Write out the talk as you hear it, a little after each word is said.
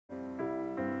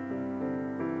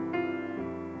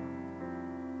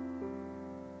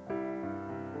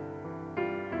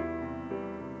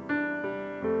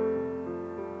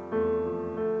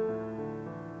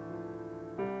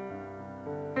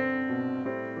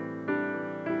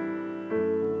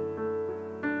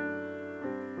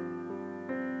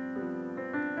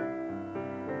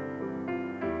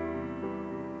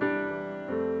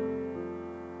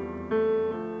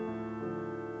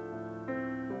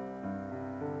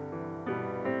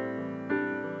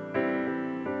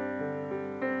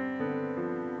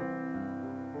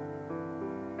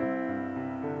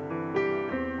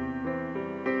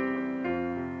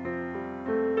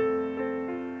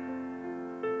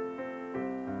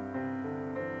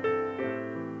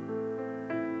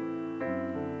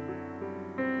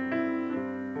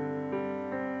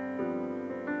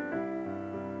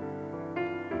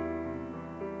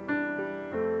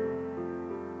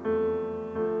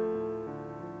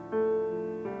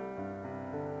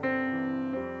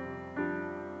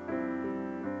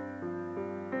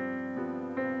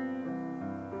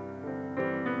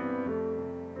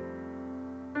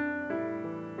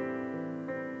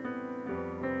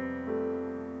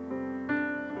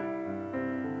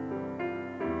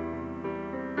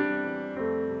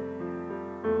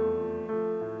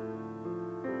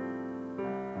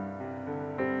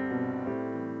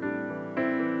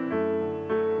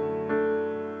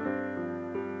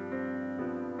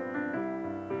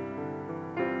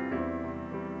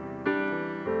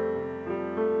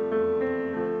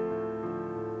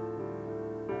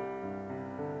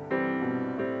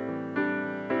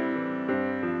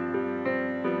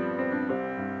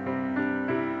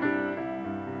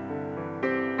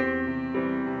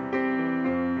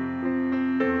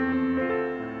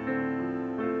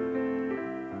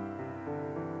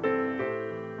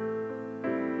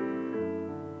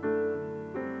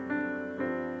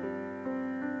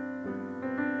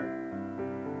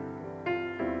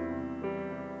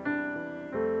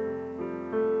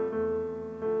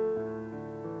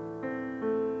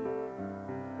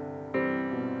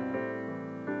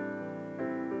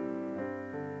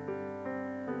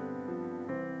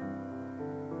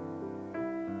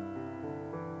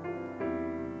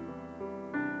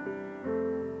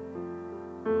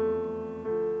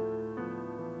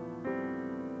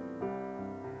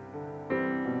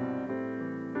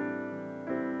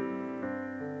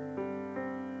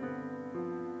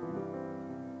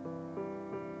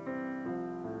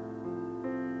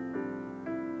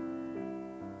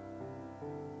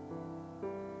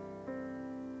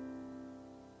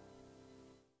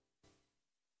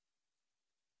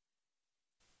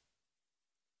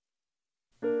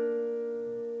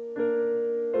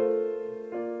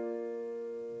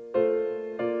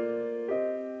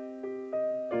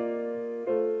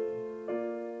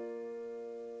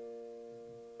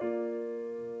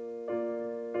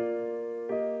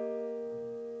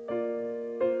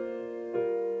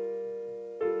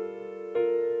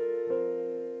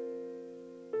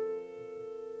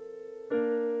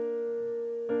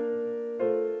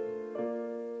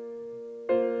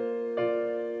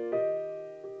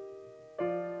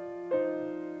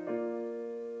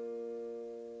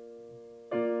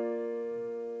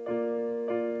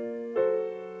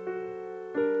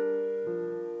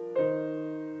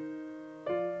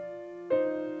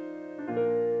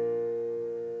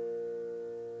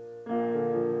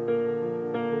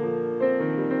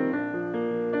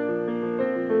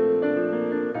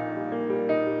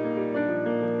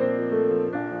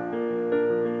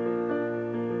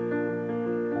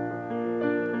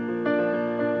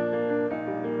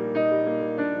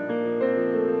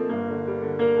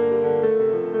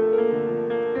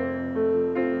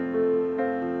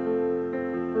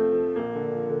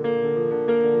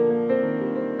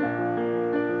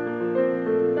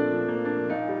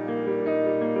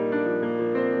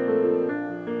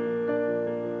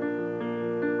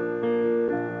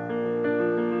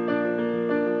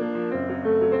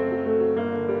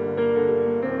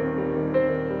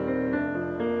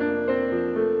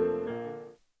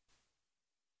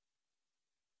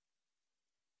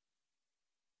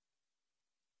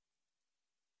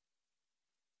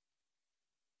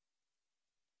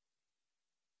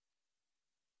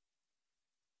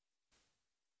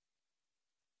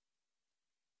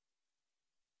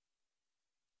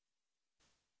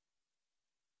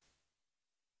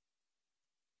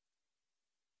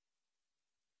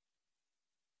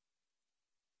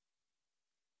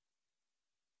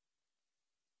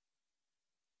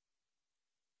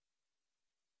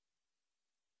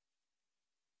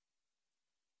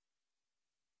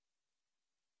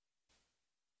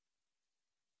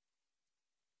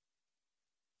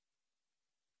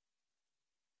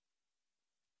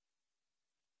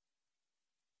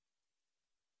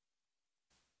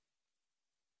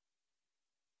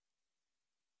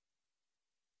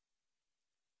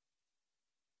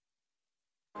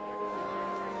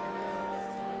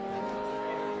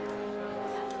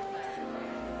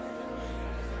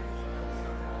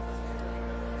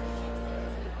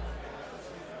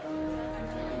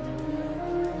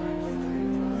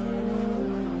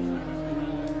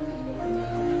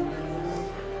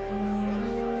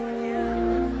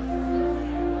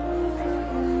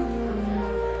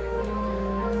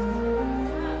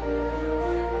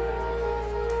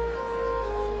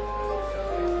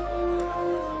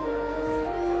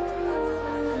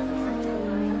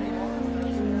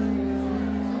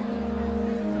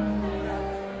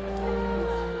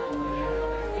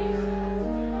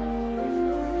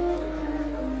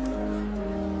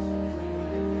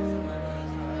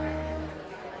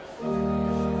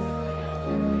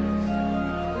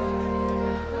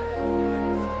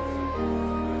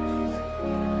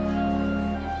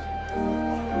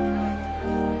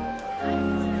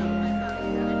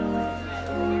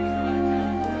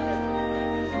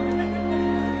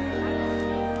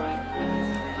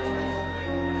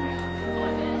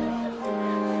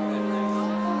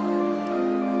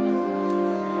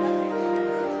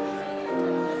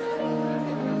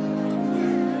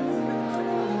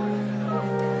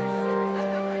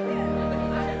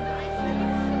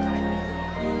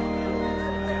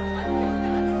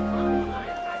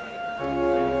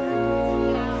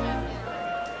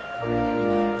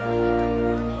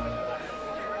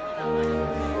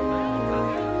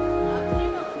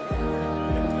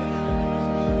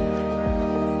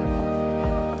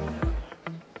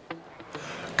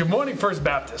Good morning, First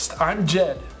Baptist. I'm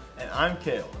Jed. And I'm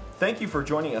Kale. Thank you for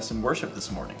joining us in worship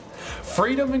this morning.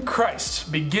 Freedom in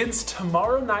Christ begins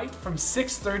tomorrow night from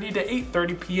 6:30 to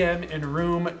 8:30 p.m. in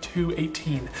room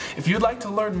 218. If you'd like to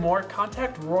learn more,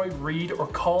 contact Roy Reed or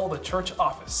call the church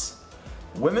office.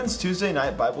 Women's Tuesday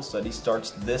night Bible study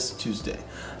starts this Tuesday.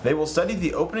 They will study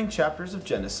the opening chapters of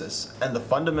Genesis and the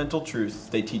fundamental truths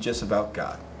they teach us about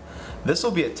God. This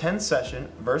will be a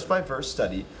 10-session, verse-by-verse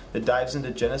study that dives into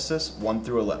Genesis 1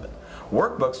 through 11.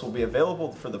 Workbooks will be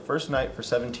available for the first night for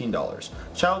 $17.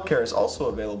 Childcare is also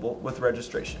available with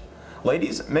registration.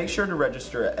 Ladies, make sure to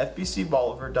register at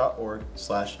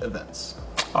fbcbolivar.org/events.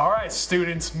 All right,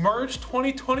 students, Merge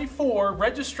 2024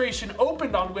 registration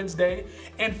opened on Wednesday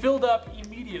and filled up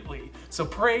immediately. So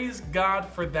praise God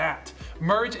for that.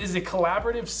 Merge is a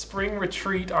collaborative spring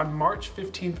retreat on March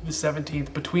 15th to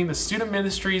 17th between the student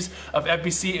ministries of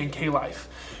FBC and K-Life.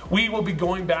 We will be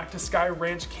going back to Sky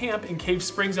Ranch Camp in Cave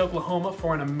Springs, Oklahoma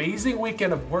for an amazing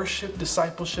weekend of worship,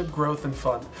 discipleship, growth, and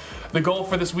fun. The goal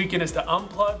for this weekend is to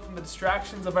unplug from the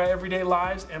distractions of our everyday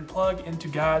lives and plug into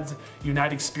God's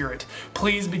uniting spirit.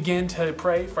 Please begin to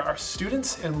pray for our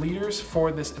students and leaders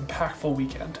for this impactful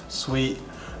weekend. Sweet.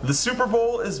 The Super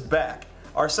Bowl is back.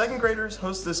 Our second graders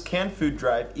host this canned food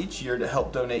drive each year to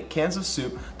help donate cans of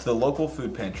soup to the local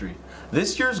food pantry.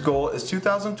 This year's goal is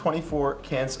 2,024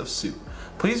 cans of soup.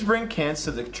 Please bring cans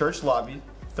to the church lobby,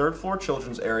 third floor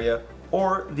children's area,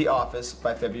 or the office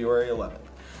by February 11th.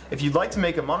 If you'd like to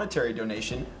make a monetary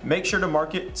donation, make sure to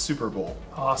mark it Super Bowl.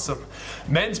 Awesome.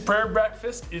 Men's prayer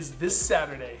breakfast is this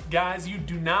Saturday. Guys, you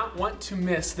do not want to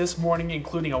miss this morning,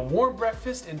 including a warm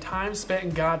breakfast and time spent in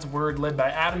God's Word led by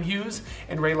Adam Hughes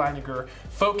and Ray Leininger,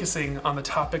 focusing on the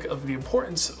topic of the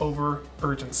importance over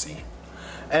urgency.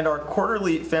 And our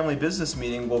quarterly family business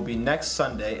meeting will be next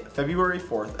Sunday, February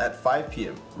 4th at 5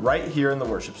 p.m. right here in the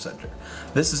worship center.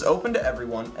 This is open to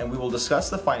everyone, and we will discuss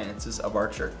the finances of our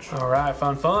church. All right,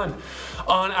 fun.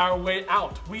 On our way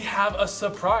out, we have a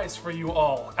surprise for you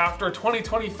all. After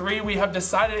 2023, we have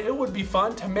decided it would be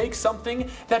fun to make something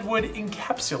that would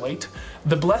encapsulate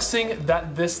the blessing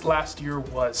that this last year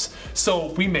was.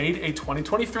 So we made a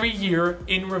 2023 year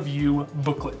in review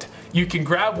booklet. You can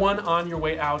grab one on your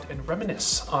way out and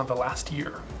reminisce on the last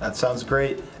year. That sounds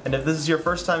great. And if this is your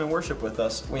first time in worship with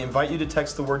us, we invite you to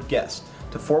text the word guest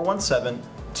to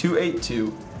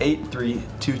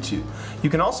 417-282-8322.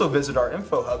 You can also visit our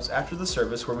info hubs after the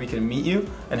service where we can meet you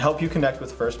and help you connect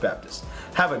with First Baptist.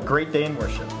 Have a great day in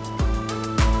worship.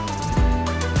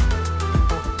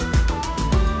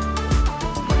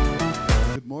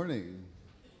 Good morning.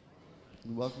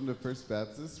 And welcome to First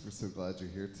Baptist. We're so glad you're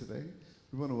here today.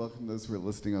 We want to welcome those who are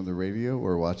listening on the radio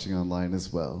or watching online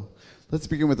as well. Let's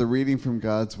begin with a reading from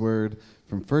God's Word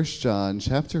from 1 John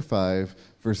chapter 5,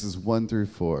 verses 1 through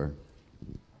 4.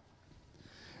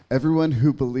 Everyone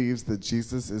who believes that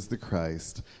Jesus is the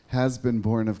Christ has been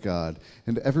born of God,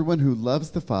 and everyone who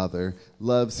loves the Father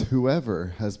loves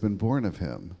whoever has been born of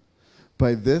him.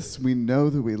 By this we know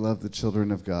that we love the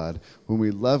children of God, when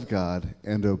we love God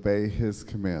and obey his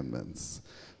commandments.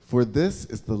 For this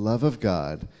is the love of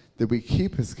God, that we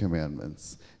keep his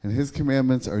commandments, and his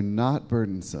commandments are not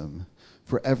burdensome.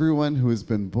 For everyone who has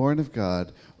been born of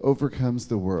God overcomes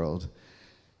the world.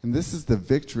 And this is the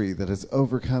victory that has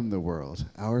overcome the world,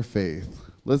 our faith.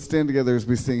 Let's stand together as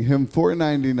we sing hymn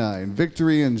 499,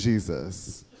 Victory in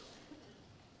Jesus.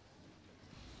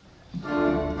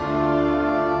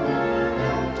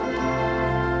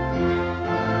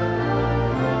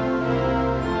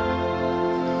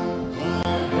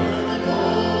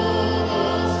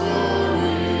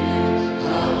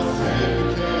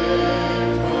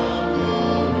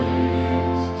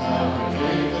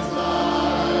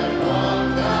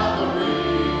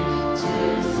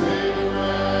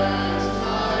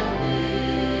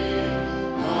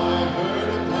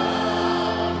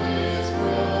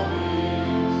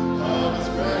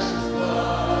 Praise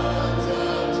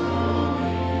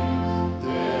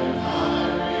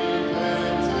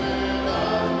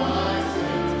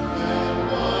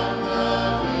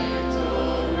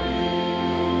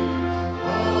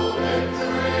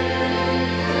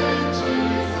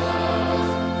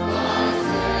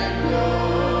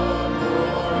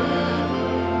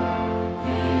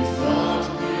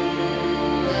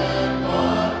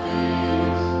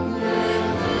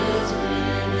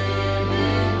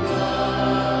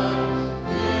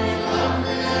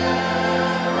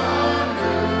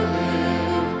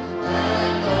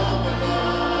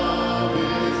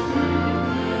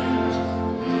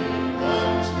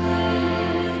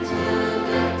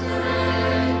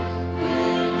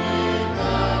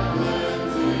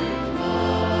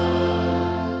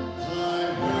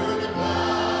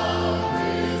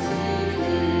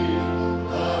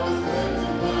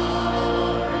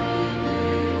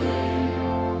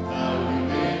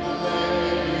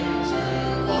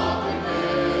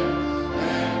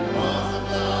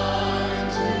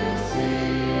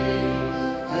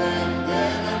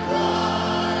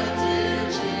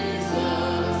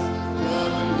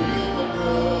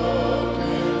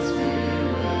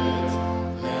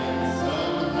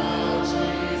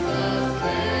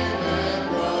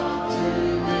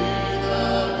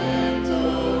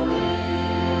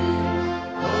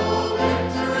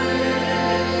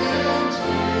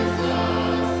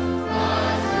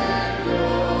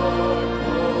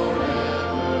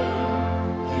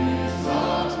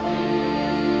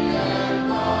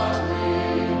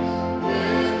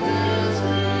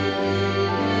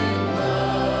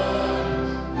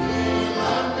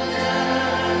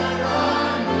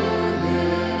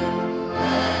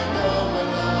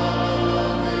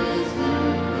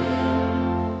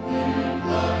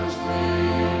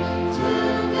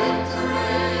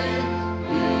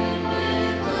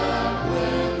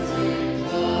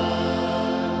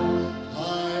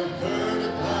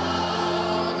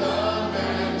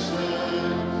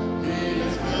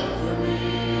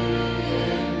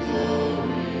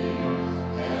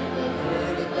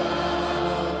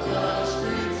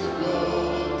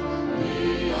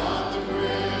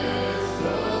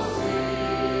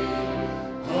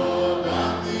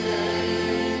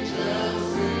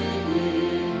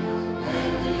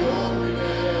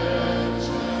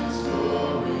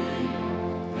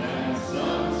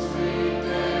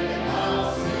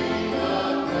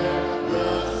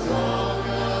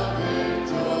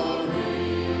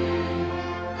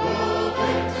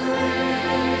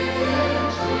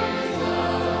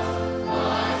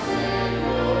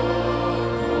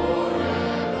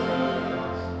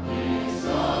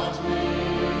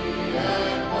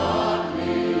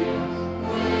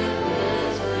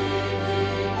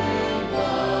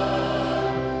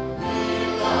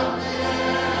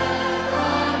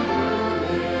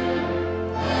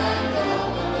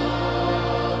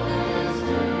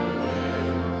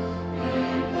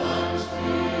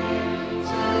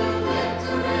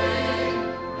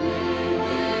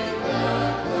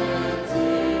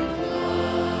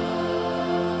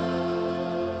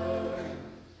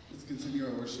continue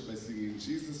our worship by singing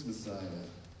Jesus Messiah.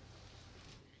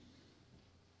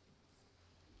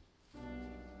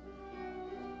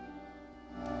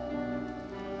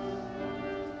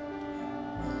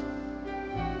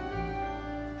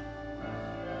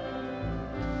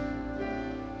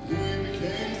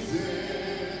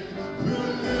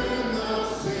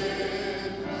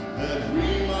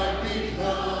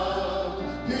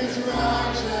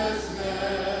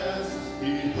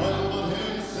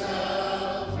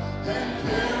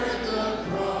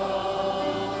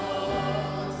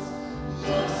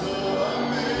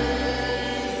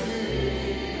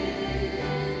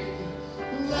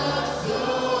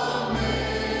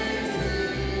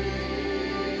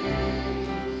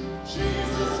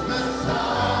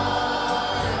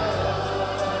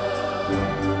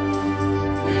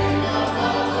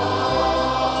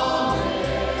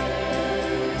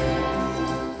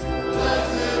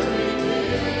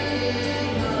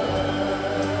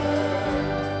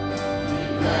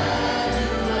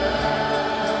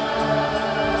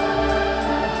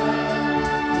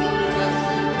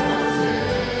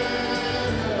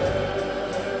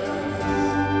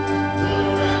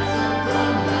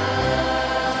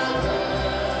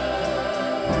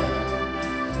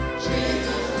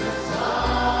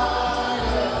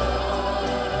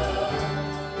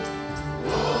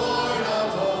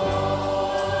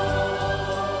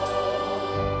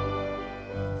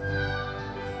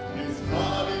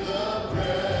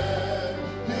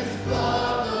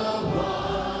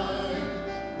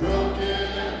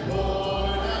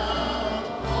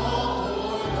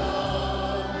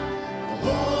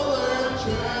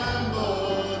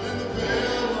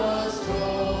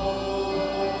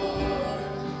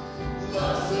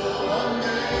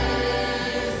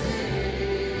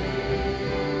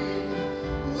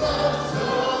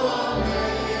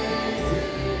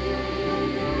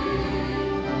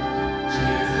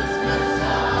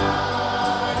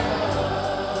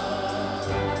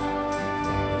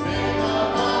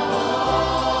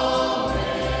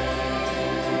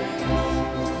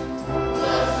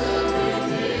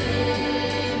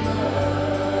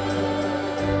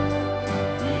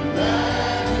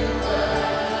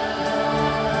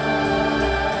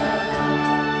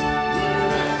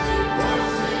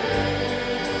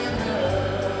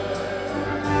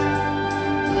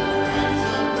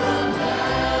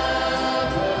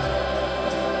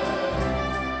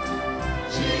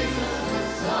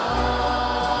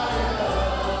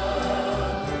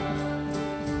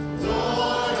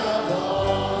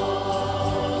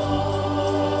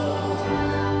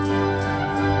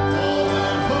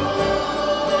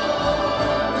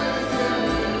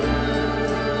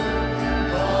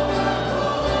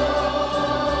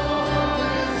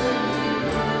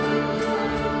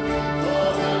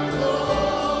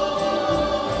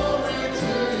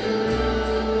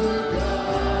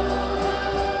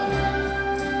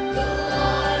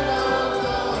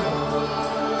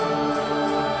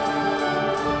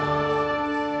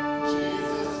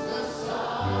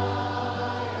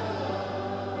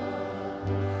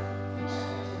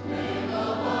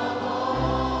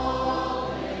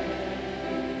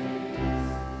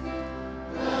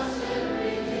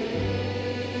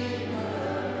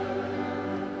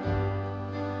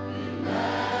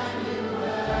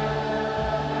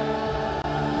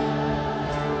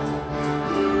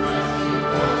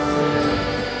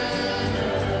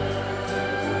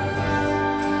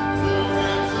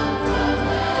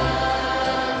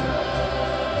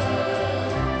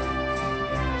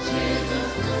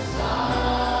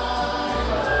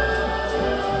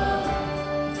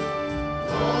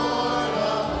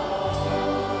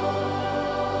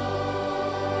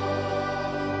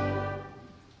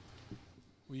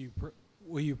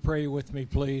 Will you pray with me,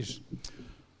 please?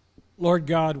 Lord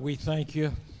God, we thank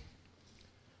you.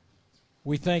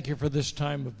 We thank you for this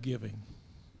time of giving.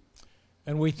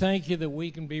 And we thank you that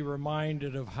we can be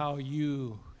reminded of how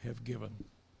you have given.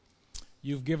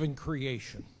 You've given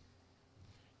creation.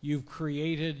 You've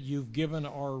created, you've given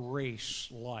our race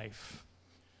life.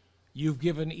 You've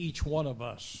given each one of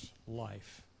us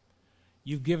life.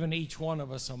 You've given each one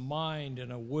of us a mind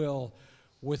and a will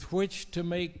with which to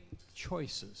make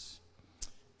choices.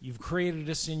 You've created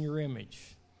us in your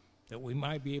image that we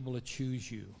might be able to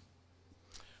choose you.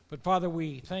 But Father,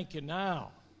 we thank you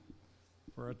now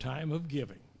for a time of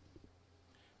giving.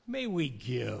 May we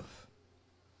give.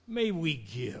 May we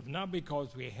give, not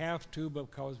because we have to,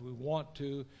 but because we want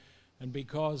to, and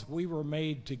because we were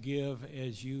made to give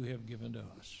as you have given to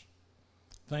us.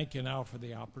 Thank you now for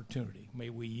the opportunity.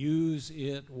 May we use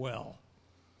it well.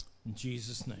 In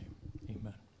Jesus' name,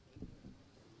 amen.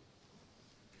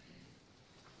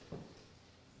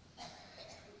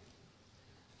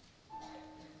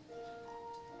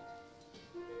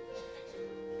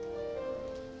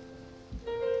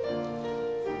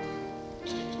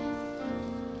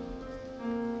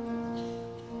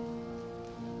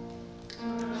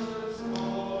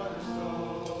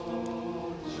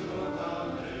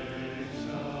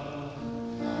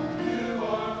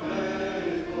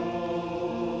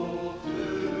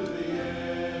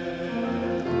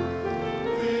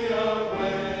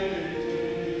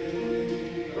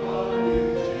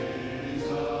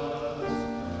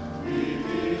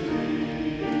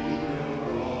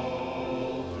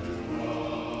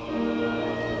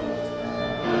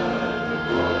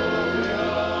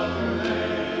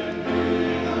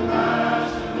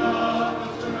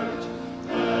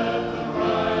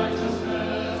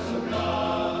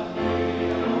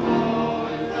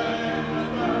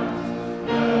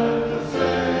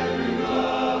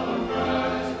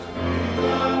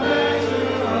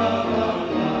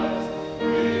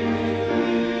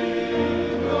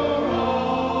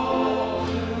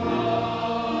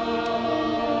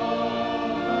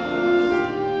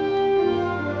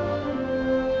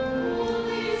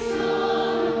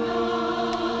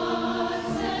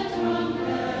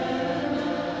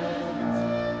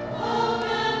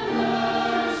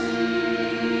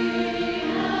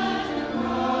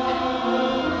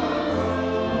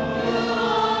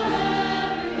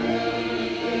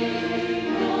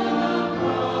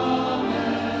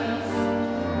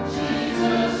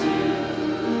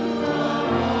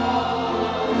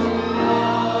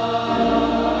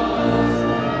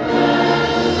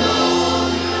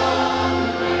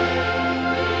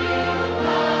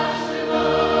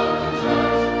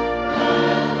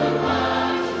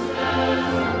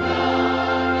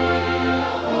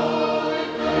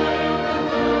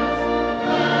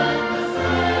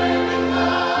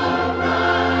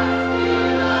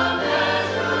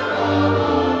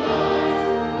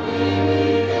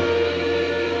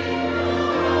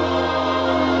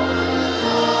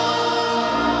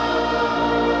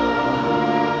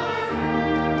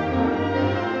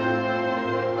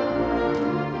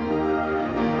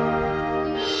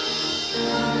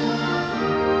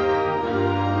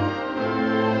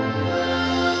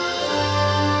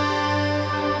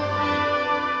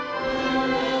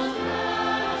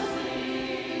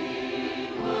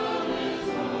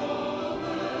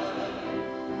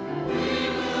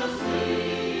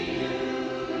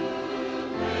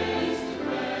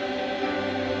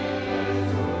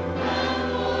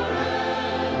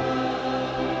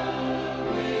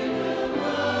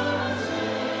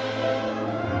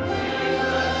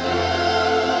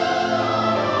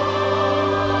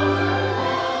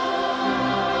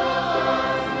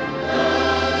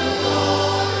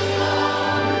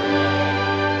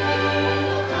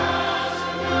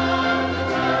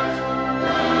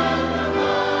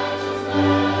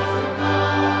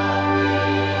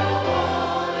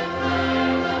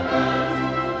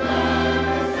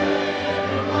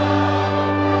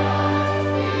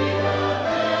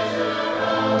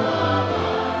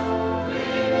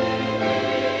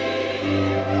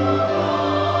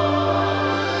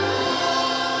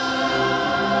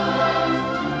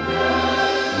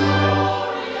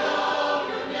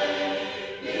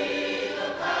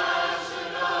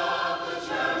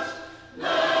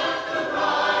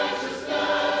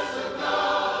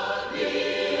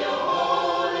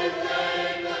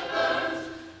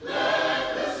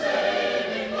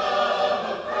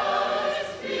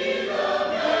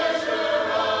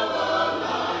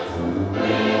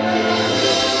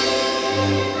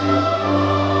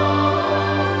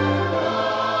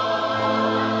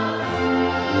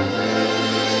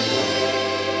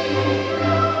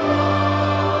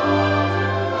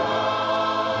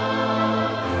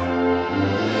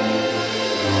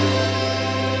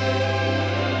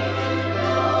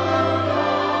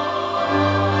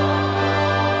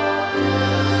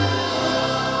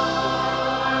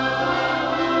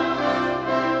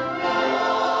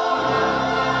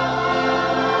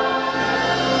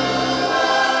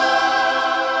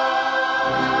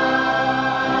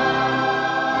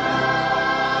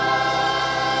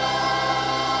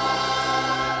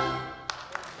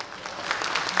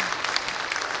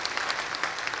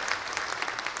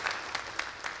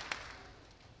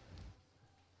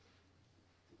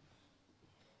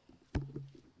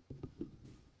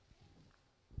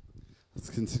 Let's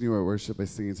continue our worship by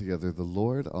singing together, "The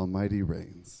Lord Almighty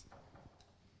Reigns."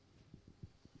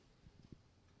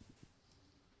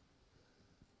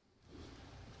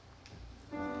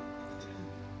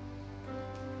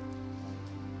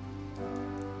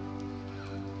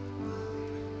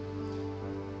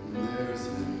 There's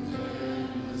an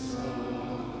endless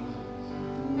song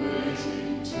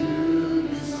waiting to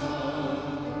be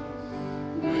sung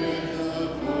with the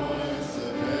voice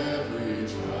of every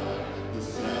tribe, the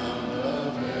sound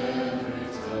of every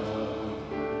tongue.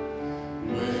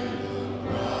 With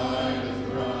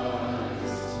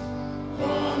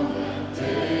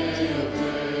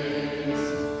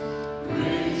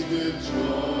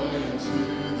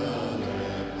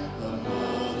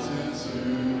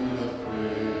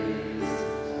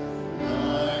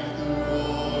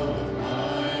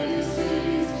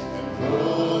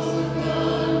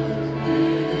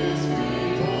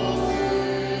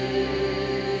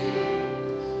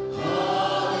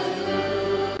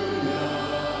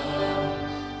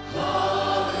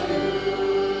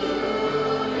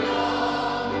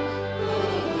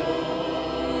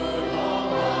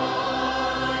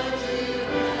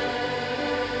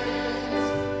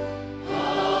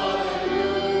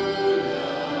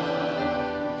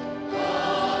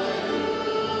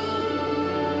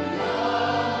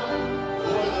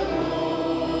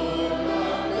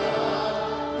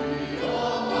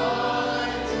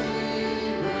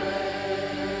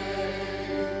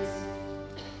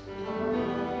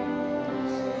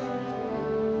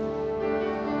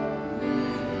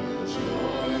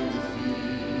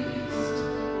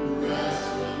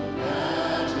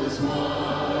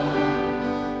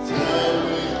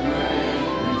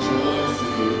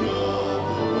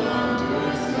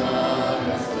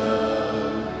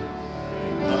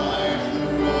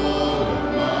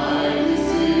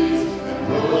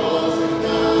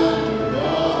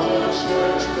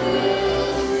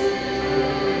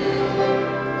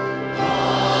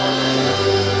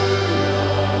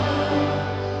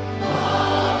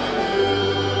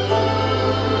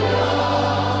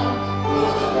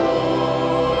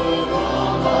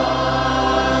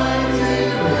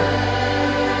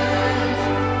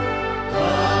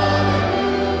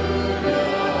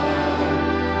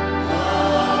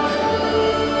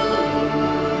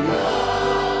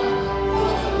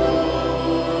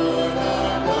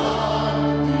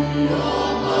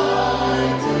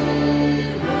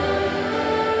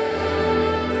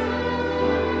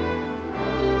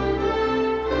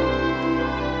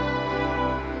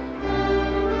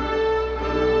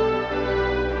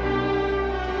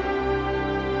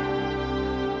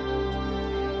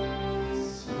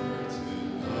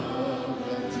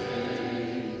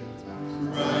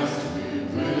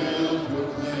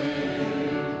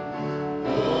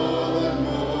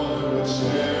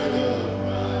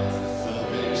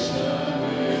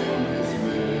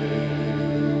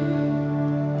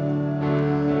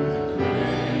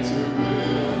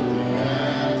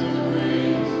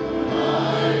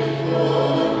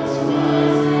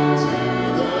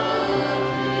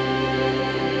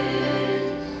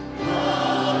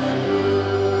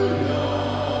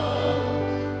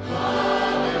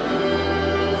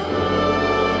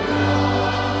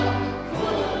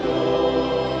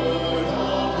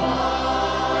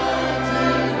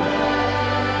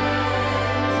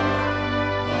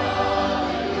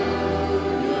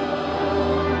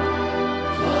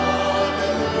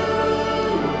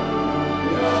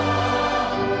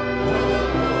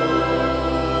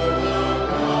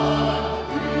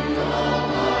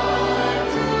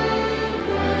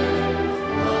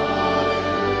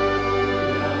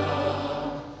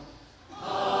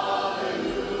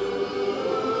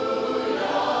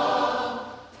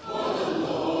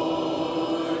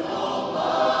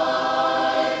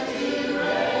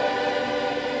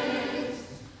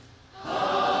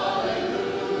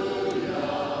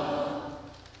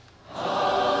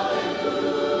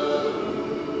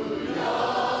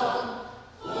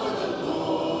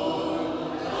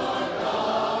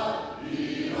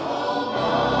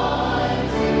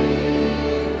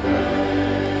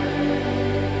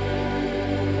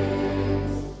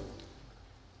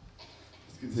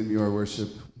continue our worship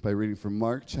by reading from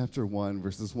Mark chapter 1,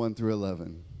 verses 1 through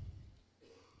 11.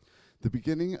 The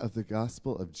beginning of the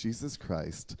gospel of Jesus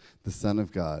Christ, the Son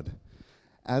of God.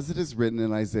 As it is written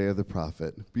in Isaiah the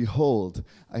prophet, "Behold,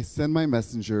 I send my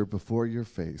messenger before your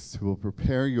face, who will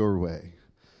prepare your way.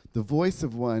 The voice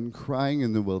of one crying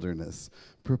in the wilderness,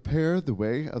 prepare the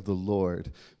way of the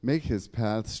Lord, make his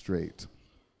path straight."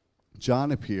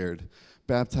 John appeared,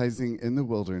 baptizing in the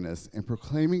wilderness and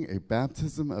proclaiming a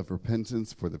baptism of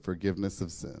repentance for the forgiveness of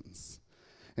sins.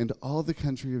 And all the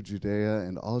country of Judea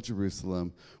and all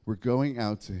Jerusalem were going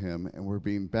out to him and were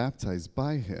being baptized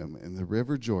by him in the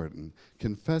river Jordan,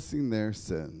 confessing their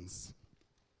sins.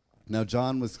 Now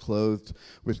John was clothed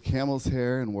with camel's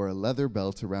hair and wore a leather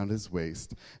belt around his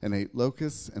waist and ate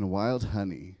locusts and wild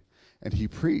honey. And he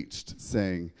preached,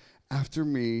 saying, "After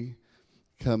me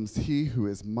comes he who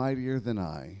is mightier than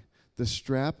I, the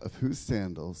strap of whose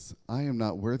sandals I am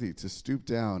not worthy to stoop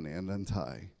down and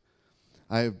untie.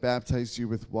 I have baptized you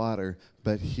with water,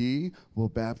 but he will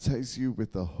baptize you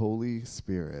with the Holy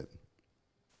Spirit."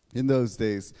 In those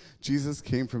days, Jesus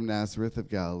came from Nazareth of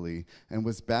Galilee and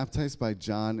was baptized by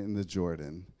John in the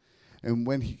Jordan. And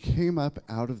when he came up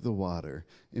out of the water,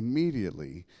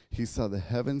 immediately he saw the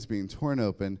heavens being torn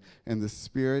open and the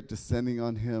Spirit descending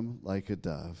on him like a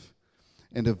dove.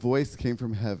 And a voice came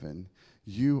from heaven,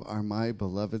 "You are my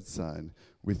beloved Son.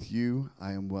 With you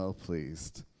I am well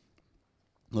pleased."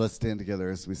 Let's stand together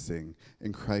as we sing,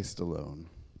 "In Christ Alone."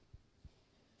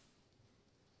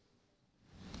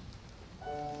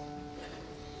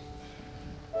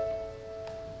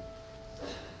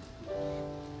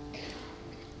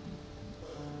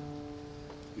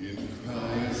 In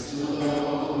Christ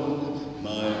alone,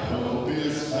 my hope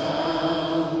is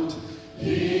found.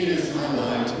 He is my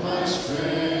light, my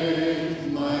strength,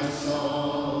 my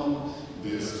song.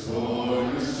 This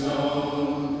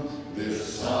cornerstone,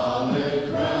 this solid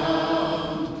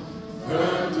ground,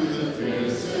 firm through the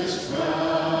fiercest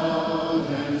crowd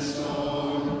and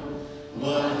storm.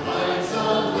 What heights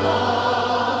of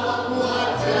love,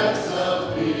 what depths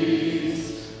of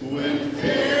peace, when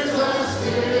fears are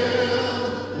still,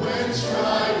 when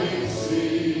striving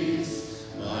cease.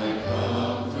 My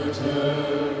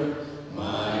comforter,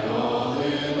 my all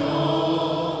in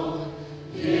all,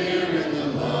 here in the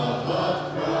love of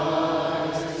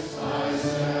Christ I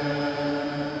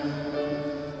stand.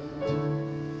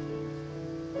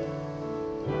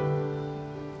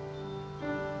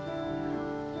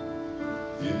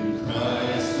 In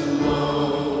Christ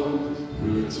alone,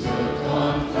 who took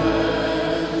on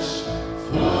flesh,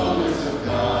 fullness of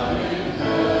God in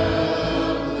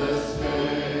helpless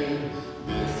pain,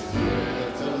 this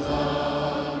gift of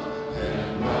love and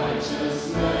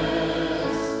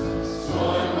righteousness,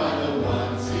 scorned by the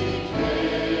ones he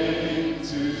came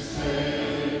to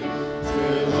save,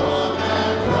 till on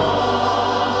that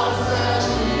cross that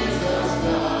Jesus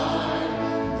died,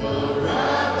 the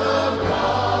wrath of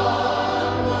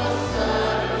God was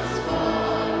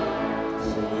satisfied.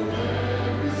 For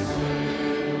every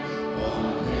sin on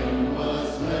him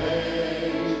was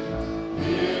laid.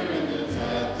 Here in the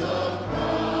death of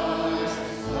Christ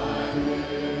I live.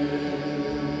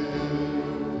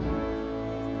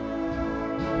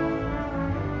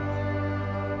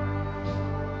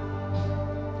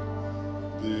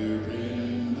 There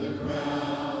in the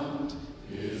ground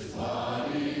his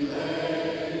body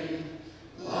lay,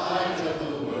 light of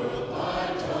the world by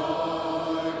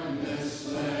darkness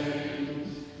slain.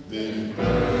 Then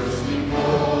bursting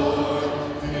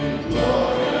forth in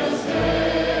glorious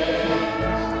day,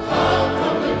 up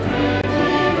from the grave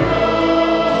he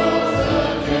rose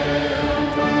again.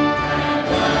 And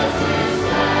as he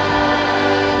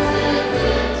stands in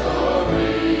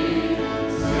victory,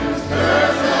 sin's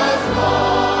curse has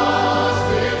lost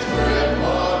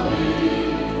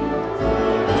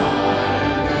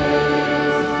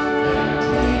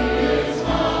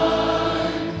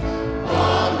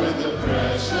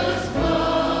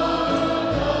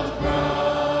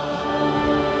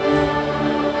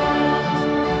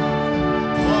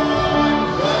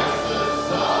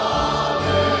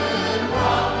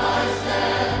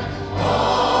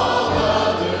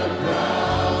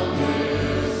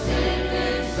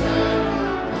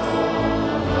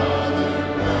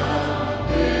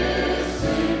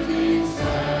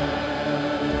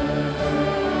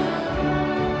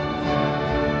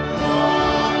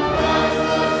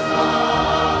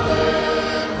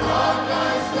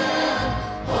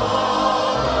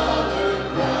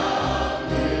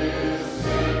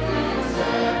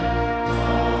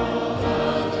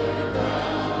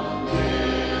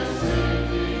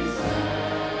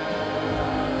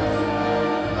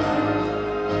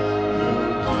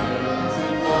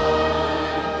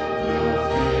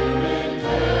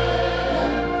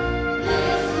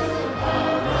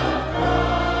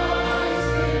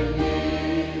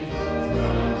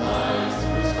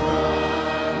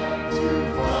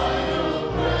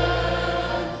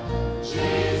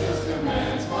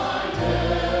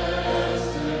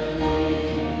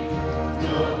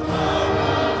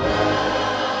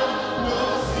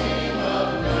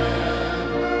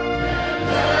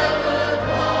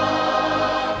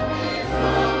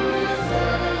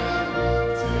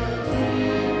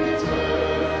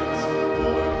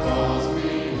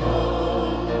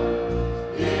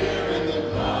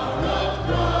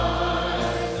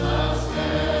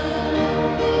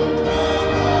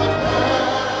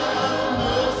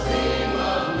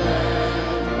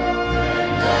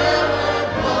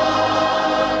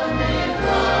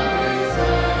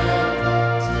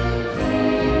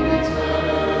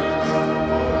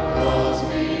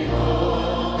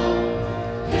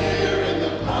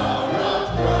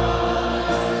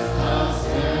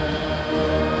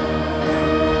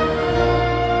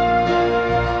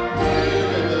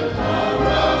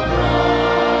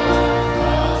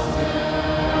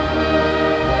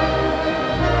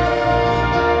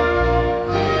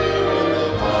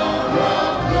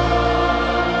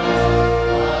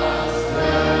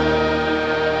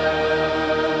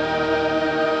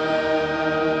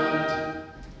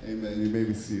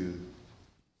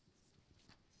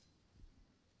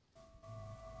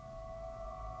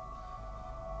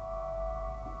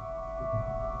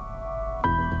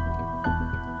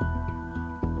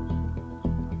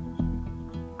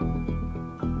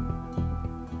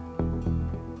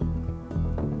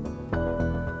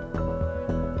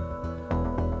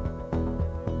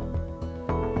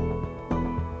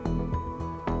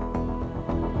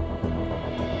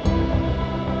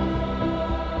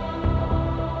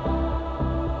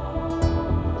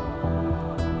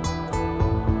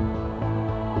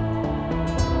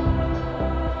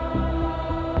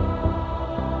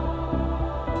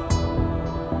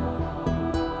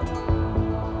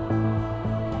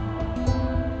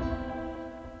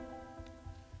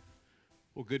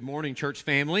Well, good morning, church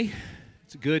family.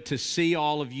 It's good to see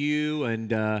all of you,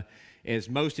 and as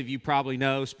most of you probably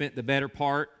know, spent the better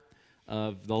part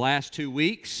of the last 2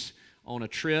 weeks on a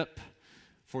trip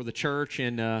for the church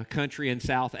in a country in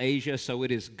South Asia, so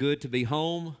it is good to be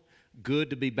home, good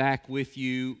to be back with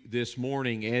you this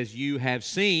morning. As you have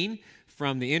seen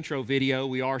from the intro video,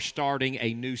 we are starting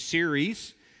a new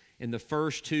series in the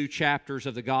first 2 chapters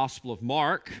of the Gospel of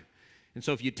Mark. And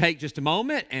so if you take just a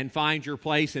moment and find your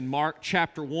place in Mark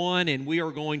chapter 1, and we are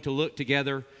going to look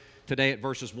together today at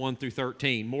verses 1 through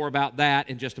 13. More about that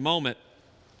in just a moment.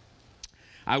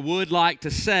 I would like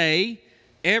to say,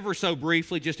 ever so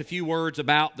briefly, just a few words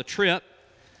about the trip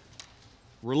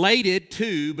related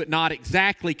to, but not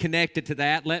exactly connected to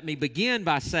that. Let me begin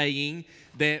by saying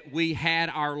that we had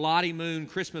our Lottie Moon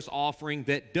Christmas offering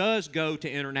that does go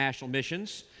to international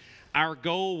missions. Our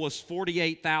goal was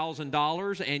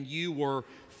 $48,000, and you were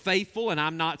faithful, and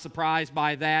I'm not surprised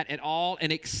by that at all,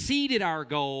 and exceeded our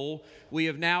goal. We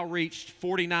have now reached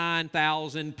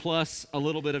 49,000 plus a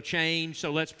little bit of change,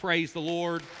 so let's praise the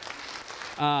Lord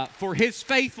for His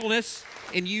faithfulness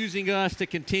in using us to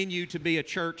continue to be a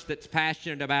church that's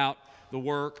passionate about the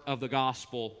work of the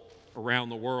gospel around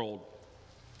the world.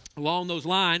 Along those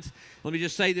lines, let me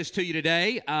just say this to you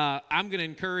today. I'm going to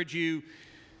encourage you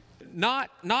not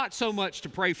so much to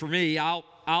pray for me.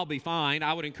 I'll be fine.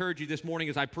 I would encourage you this morning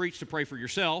as I preach to pray for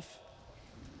yourself.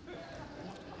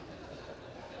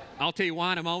 I'll tell you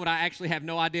why in a moment. I actually have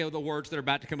no idea the words that are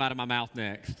about to come out of my mouth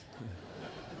next.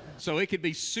 So it could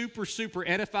be super, super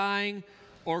edifying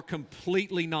or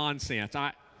completely nonsense.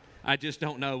 I just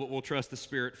don't know, but we'll trust the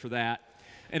Spirit for that.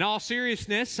 In all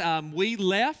seriousness, we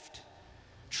left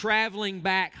traveling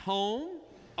back home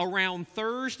around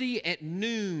Thursday at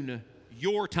noon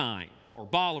your time, or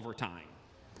Bolivar time.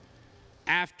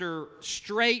 After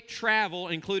straight travel,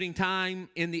 including time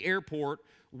in the airport,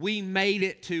 we made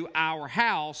it to our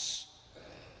house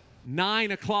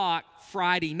 9 o'clock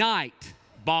Friday night,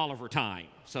 Bolivar time.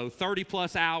 So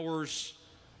 30-plus hours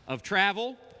of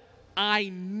travel. I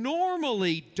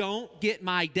normally don't get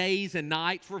my days and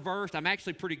nights reversed. I'm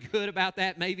actually pretty good about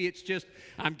that. Maybe it's just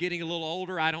I'm getting a little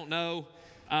older. I don't know.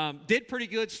 Did pretty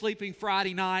good sleeping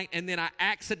Friday night, and then I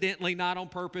accidentally, not on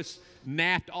purpose,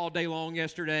 napped all day long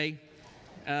yesterday.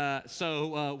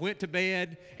 So went to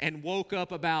bed and woke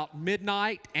up about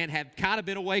midnight and have kind of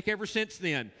been awake ever since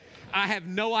then. I have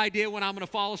no idea when I'm going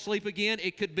to fall asleep again.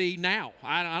 It could be now.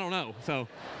 I don't know. So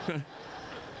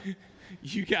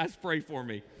you guys pray for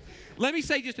me. Let me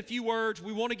say just a few words.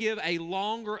 We want to give a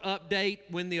longer update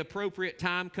when the appropriate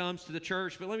time comes to the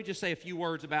church, but let me just say a few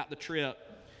words about the trip,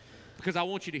 because I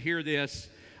want you to hear this.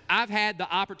 I've had the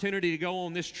opportunity to go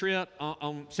on this trip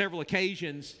on several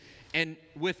occasions, and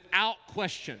without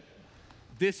question,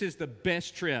 this is the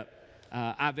best trip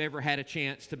I've ever had a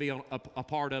chance to be a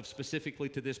part of, specifically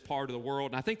to this part of the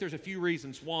world. And I think there's a few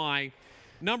reasons why.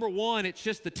 Number one, it's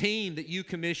just the team that you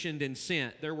commissioned and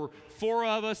sent. There were 4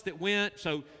 of us that went,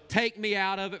 so take me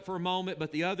out of it for a moment,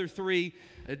 but the other 3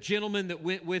 gentlemen that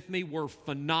went with me were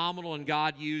phenomenal, and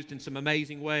God used in some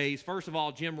amazing ways. First of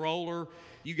all, Jim Roller.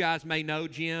 You guys may know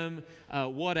Jim.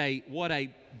 What a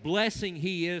blessing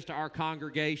he is to our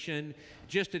congregation.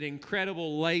 Just an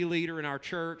incredible lay leader in our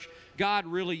church. God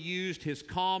really used his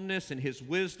calmness and his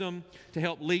wisdom to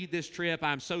help lead this trip.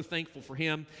 I'm so thankful for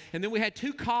him. And then we had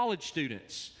 2 college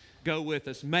students go with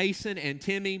us, Mason and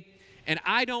Timmy. And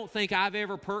I don't think I've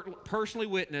ever personally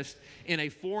witnessed in a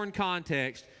foreign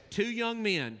context 2 young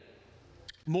men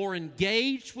more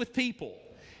engaged with people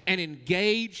and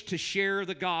engaged to share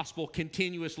the gospel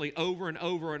continuously over and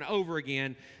over and over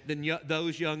again than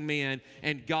those young men,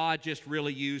 and God just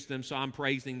really used them, so I'm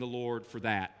praising the Lord for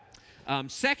that.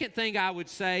 Second thing I would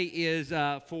say is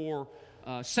for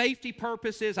safety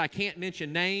purposes, I can't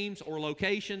mention names or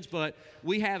locations, but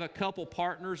we have a couple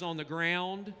partners on the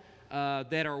ground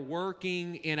that are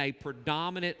working in a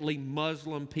predominantly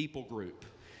Muslim people group.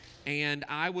 And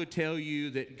I would tell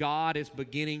you that God is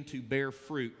beginning to bear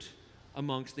fruit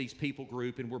amongst these people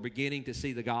group, and we're beginning to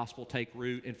see the gospel take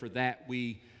root, and for that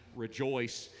we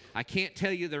rejoice. I can't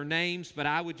tell you their names, but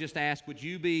I would just ask, would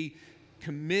you be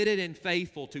committed and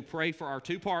faithful to pray for our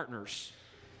 2 partners?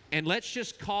 And let's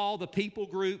just call the people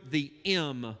group the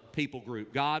M people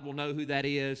group. God will know who that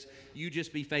is. You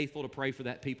just be faithful to pray for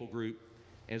that people group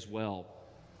as well.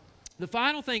 The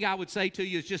final thing I would say to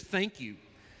you is just thank you.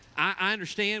 I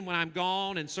understand when I'm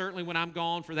gone, and certainly when I'm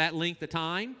gone for that length of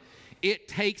time, it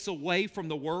takes away from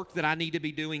the work that I need to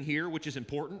be doing here, which is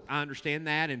important. I understand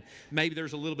that, and maybe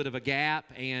there's a little bit of a gap,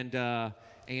 and I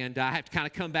have to kind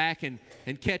of come back and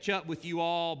catch up with you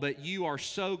all, but you are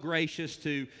so gracious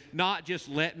to not just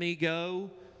let me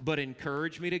go, but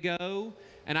encourage me to go.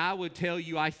 And I would tell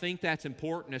you, I think that's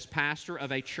important as pastor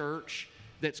of a church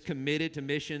that's committed to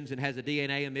missions and has a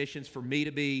DNA of missions, for me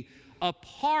to be a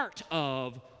part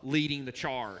of leading the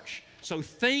charge. So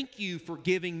thank you for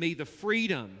giving me the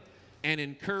freedom and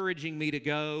encouraging me to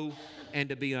go and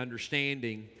to be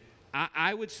understanding.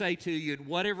 I would say to you, in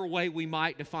whatever way we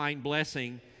might define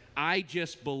blessing, I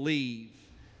just believe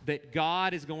that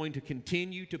God is going to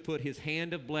continue to put His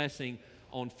hand of blessing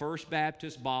on First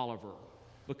Baptist Bolivar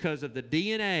because of the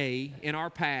DNA in our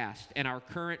past and our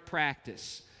current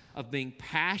practice of being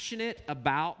passionate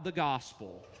about the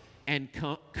gospel and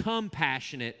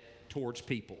compassionate towards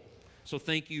people. So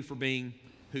thank you for being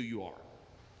who you are.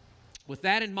 With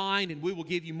that in mind, and we will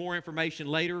give you more information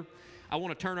later, I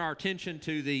want to turn our attention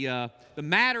to the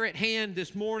matter at hand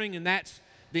this morning, and that's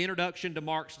the introduction to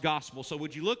Mark's gospel. So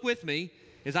would you look with me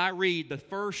as I read the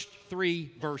first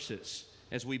 3 verses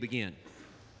as we begin.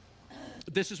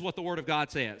 This is what the Word of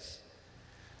God says.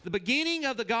 The beginning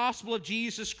of the gospel of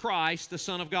Jesus Christ, the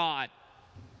Son of God.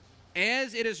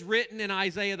 As it is written in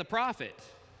Isaiah the prophet,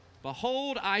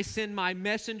 behold, I send my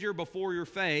messenger before your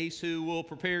face, who will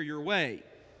prepare your way.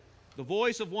 The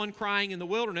voice of one crying in the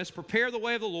wilderness, prepare the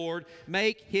way of the Lord,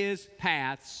 make His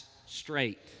paths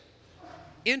straight.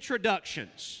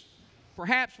 Introductions.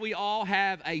 Perhaps we all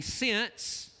have a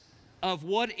sense of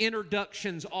what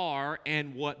introductions are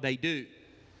and what they do.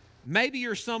 Maybe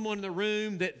you're someone in the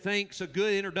room that thinks a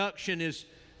good introduction is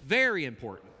very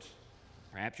important.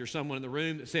 Perhaps you're someone in the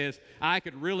room that says, I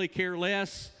could really care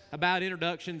less about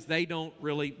introductions. They don't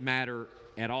really matter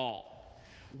at all.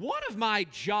 One of my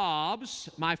jobs,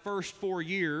 my first 4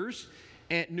 years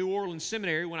at New Orleans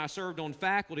Seminary when I served on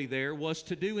faculty there, was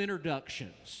to do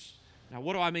introductions. Now,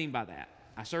 what do I mean by that?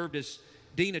 I served as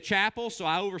dean of chapel, so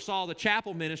I oversaw the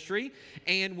chapel ministry,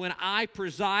 and when I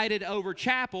presided over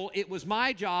chapel, it was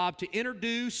my job to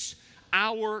introduce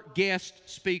our guest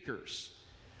speakers.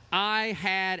 I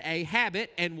had a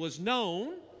habit and was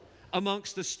known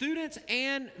amongst the students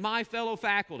and my fellow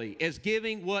faculty as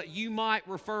giving what you might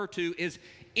refer to as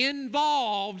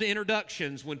involved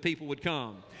introductions when people would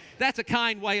come. That's a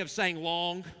kind way of saying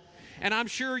long, and I'm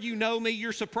sure you know me,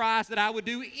 you're surprised that I would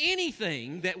do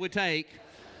anything that would take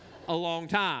a long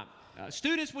time.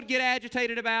 Students would get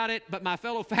agitated about it, but my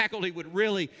fellow faculty would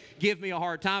really give me a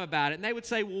hard time about it, and they would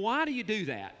say, well, why do you do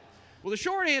that? Well, the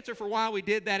short answer for why we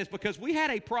did that is because we had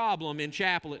a problem in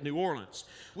chapel at New Orleans.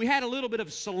 We had a little bit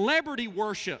of celebrity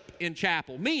worship in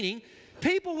chapel, meaning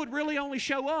people would really only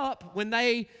show up when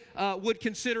they would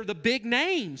consider the big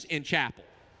names in chapel.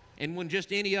 And when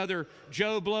just any other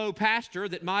Joe Blow pastor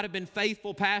that might have been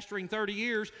faithful pastoring 30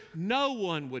 years, no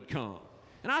one would come.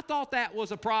 And I thought that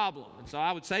was a problem. And so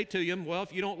I would say to him, well,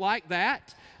 if you don't like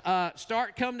that,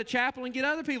 start coming to chapel and get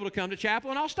other people to come to chapel,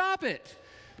 and I'll stop it.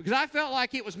 Because I felt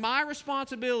like it was my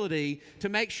responsibility to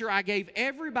make sure I gave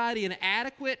everybody an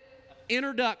adequate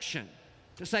introduction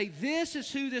to say, this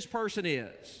is who this person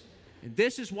is, and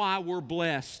this is why we're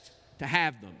blessed to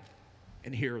have them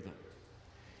and hear them.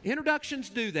 Introductions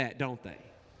do that, don't they?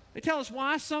 They tell us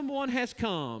why someone has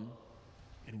come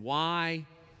and why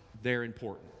they're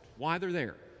important, why they're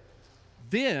there.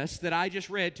 This that I just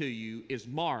read to you is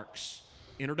Mark's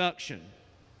introduction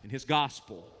in his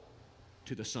gospel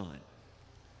to the Son.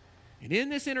 And in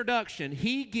this introduction,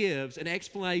 he gives an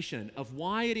explanation of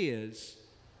why it is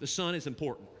the Son is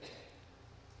important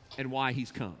and why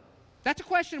he's come. That's a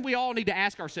question we all need to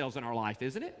ask ourselves in our life,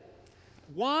 isn't it?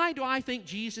 Why do I think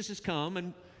Jesus has come,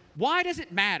 and why does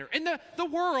it matter? And the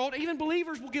world, even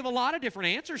believers, will give a lot of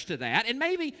different answers to that, and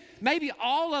maybe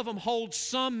all of them hold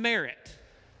some merit.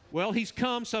 Well, he's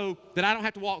come so that I don't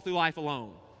have to walk through life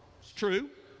alone. It's true.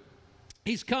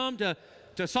 He's come to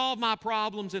solve my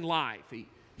problems in life.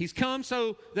 He's come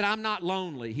so that I'm not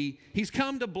lonely. He's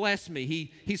come to bless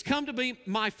me. He's come to be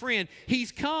my friend.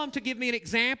 He's come to give me an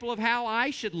example of how I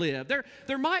should live.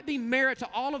 There might be merit to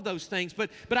all of those things,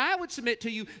 but I would submit to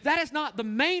you that is not the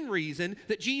main reason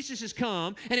that Jesus has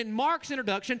come. And in Mark's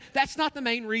introduction, that's not the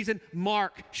main reason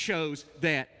Mark shows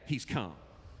that he's come.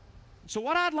 So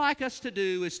what I'd like us to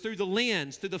do is through the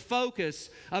lens, through the focus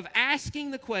of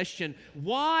asking the question,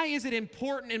 why is it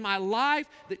important in my life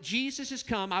that Jesus has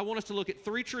come? I want us to look at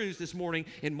 3 truths this morning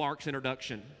in Mark's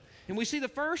introduction. And we see the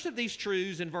first of these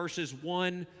truths in verses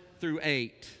 1 through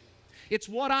 8. It's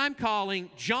what I'm calling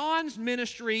John's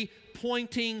ministry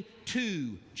pointing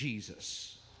to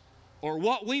Jesus, or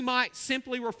what we might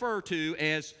simply refer to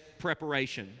as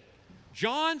preparation.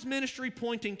 John's ministry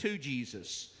pointing to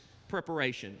Jesus,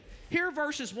 preparation. Here are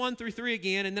verses 1 through 3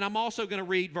 again, and then I'm also going to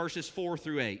read verses 4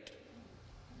 through 8.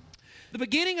 The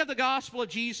beginning of the gospel of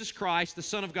Jesus Christ, the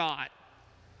Son of God.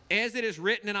 As it is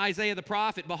written in Isaiah the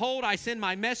prophet, behold, I send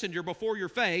my messenger before your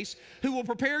face, who will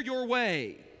prepare your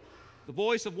way. The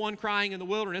voice of one crying in the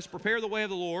wilderness, prepare the way of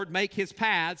the Lord, make his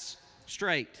paths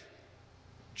straight.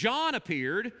 John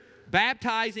appeared,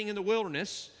 baptizing in the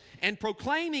wilderness, and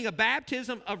proclaiming a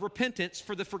baptism of repentance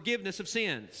for the forgiveness of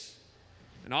sins.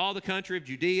 And all the country of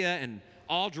Judea and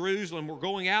all Jerusalem were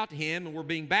going out to him and were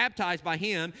being baptized by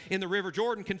him in the river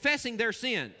Jordan, confessing their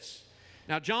sins.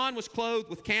 Now John was clothed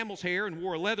with camel's hair and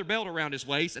wore a leather belt around his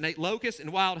waist and ate locusts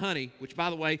and wild honey, which, by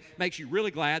the way, makes you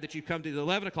really glad that you come to the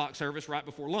 11 o'clock service right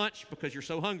before lunch because you're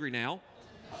so hungry now.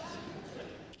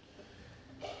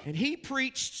 And he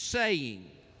preached, saying,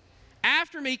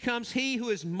 after me comes he who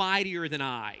is mightier than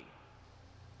I,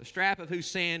 the strap of whose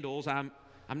sandals I'm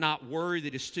not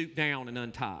worthy to stoop down and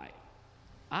untie.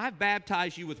 I've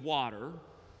baptized you with water,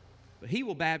 but he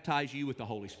will baptize you with the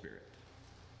Holy Spirit.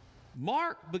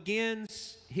 Mark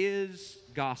begins his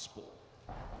gospel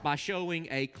by showing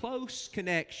a close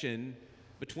connection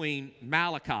between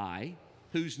Malachi,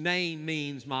 whose name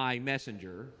means my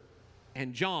messenger,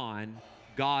 and John,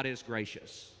 God is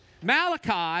gracious.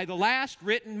 Malachi, the last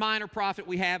written minor prophet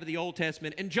we have of the Old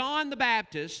Testament, and John the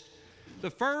Baptist, the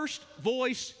first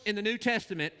voice in the New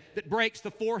Testament that breaks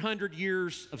the 400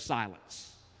 years of silence.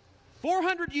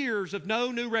 400 years of no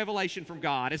new revelation from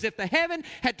God, as if the heaven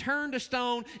had turned to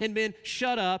stone and been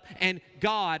shut up, and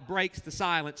God breaks the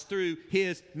silence through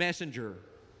his messenger,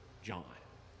 John.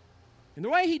 And the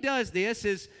way he does this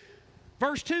is,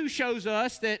 verse 2 shows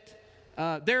us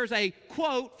that there's a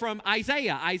quote from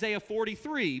Isaiah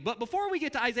 43. But before we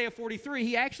get to Isaiah 43,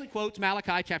 he actually quotes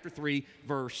Malachi chapter 3,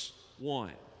 verse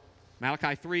 1.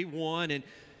 Malachi 3:1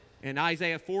 and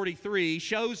Isaiah 43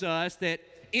 shows us that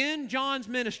in John's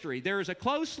ministry, there is a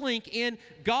close link in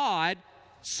God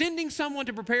sending someone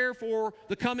to prepare for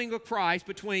the coming of Christ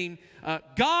between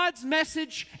God's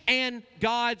message and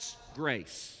God's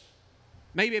grace.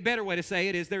 Maybe a better way to say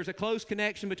it is there's a close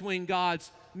connection between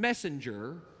God's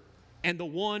messenger and the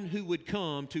one who would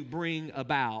come to bring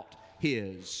about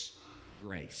his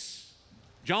grace.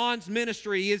 John's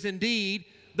ministry is indeed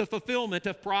the fulfillment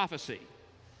of prophecy.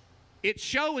 It's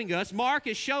showing us, Mark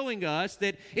is showing us,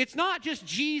 that it's not just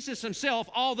Jesus himself,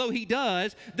 although he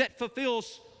does, that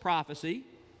fulfills prophecy,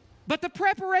 but the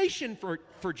preparation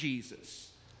for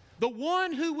Jesus. The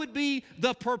one who would be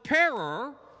the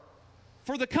preparer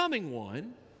for the coming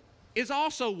one is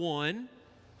also one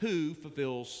who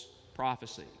fulfills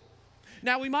prophecy.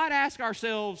 Now, we might ask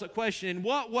ourselves a question: in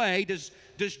what way does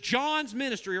John's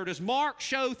ministry, or does Mark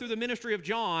show through the ministry of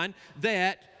John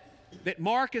that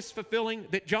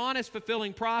John is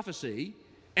fulfilling prophecy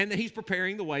and that he's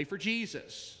preparing the way for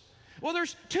Jesus? Well,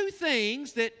 there's two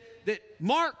things that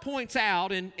Mark points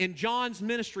out in John's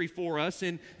ministry for us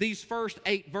in these first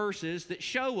 8 verses that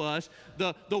show us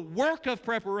the work of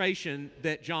preparation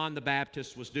that John the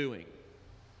Baptist was doing.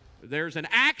 There's an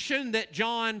action that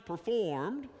John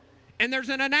performed, and there's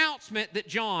an announcement that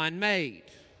John made.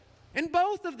 And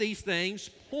both of these things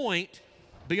point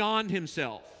beyond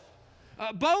himself.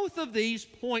 Both of these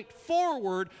point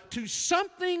forward to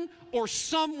something or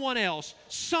someone else,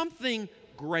 something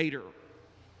greater.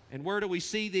 And where do we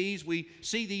see these? We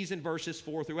see these in verses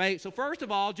 4 through 8. So first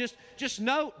of all, just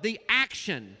note the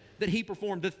action that he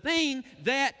performed, the thing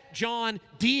that John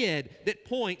did that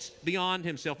points beyond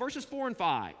himself. Verses 4 and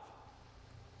 5.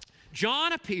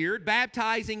 John appeared,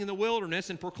 baptizing in the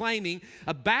wilderness and proclaiming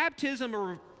a baptism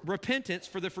of repentance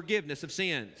for the forgiveness of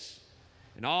sins.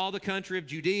 And all the country of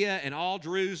Judea and all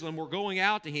Jerusalem were going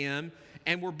out to him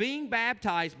and were being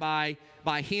baptized by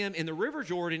him in the river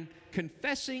Jordan,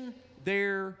 confessing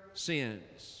their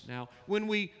sins. Now, when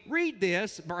we read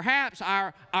this, perhaps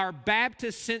our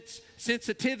Baptist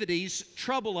sensitivities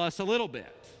trouble us a little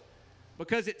bit,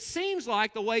 because it seems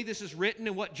like the way this is written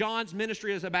and what John's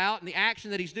ministry is about and the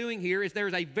action that he's doing here is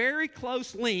there's a very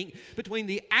close link between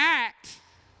the act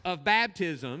of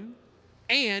baptism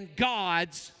and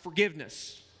God's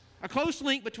forgiveness. A close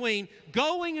link between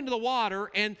going into the water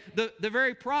and the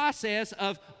very process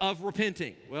of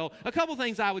repenting. Well, a couple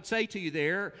things I would say to you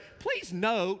there. Please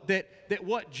note that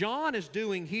what John is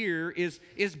doing here is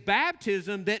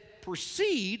baptism that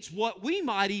precedes what we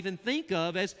might even think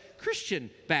of as Christian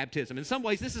baptism. In some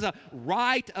ways, this is a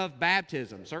rite of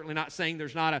baptism. Certainly not saying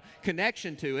there's not a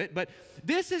connection to it, but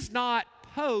this is not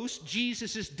post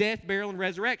Jesus' death, burial, and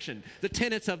resurrection, the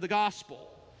tenets of the gospel.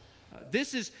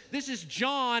 This is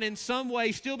John in some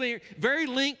way still being very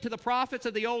linked to the prophets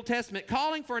of the Old Testament,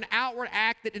 calling for an outward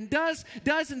act that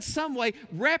does in some way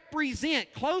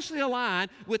represent, closely align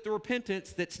with the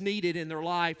repentance that's needed in their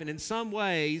life. And in some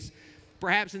ways,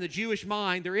 perhaps in the Jewish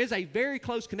mind, there is a very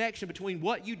close connection between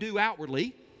what you do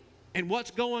outwardly and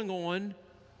what's going on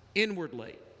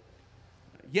inwardly.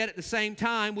 Yet at the same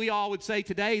time, we all would say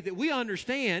today that we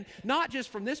understand, not just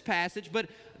from this passage, but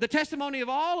the testimony of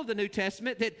all of the New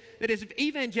Testament, that as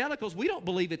evangelicals, we don't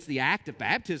believe it's the act of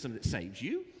baptism that saves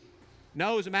you.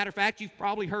 No, as a matter of fact, you've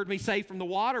probably heard me say from the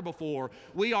water before,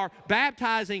 we are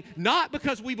baptizing not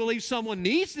because we believe someone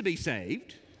needs to be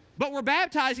saved, but we're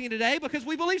baptizing today because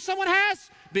we believe someone has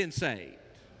been saved.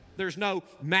 There's no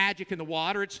magic in the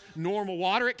water. It's normal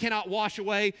water. It cannot wash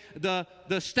away the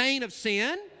stain of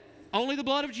sin. Only the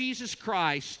blood of Jesus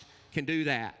Christ can do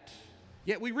that.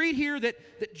 Yet we read here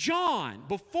that John,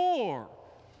 before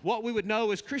what we would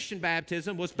know as Christian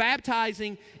baptism, was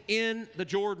baptizing in the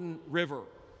Jordan River.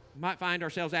 We might find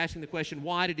ourselves asking the question,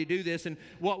 why did he do this, and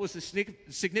what was the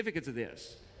significance of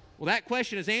this? Well, that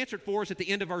question is answered for us at the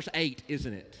end of verse 8,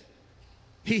 isn't it?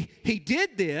 He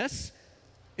did this,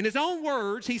 in his own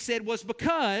words, he said, was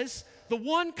because the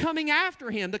one coming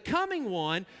after him, the coming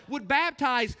one, would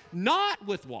baptize not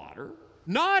with water,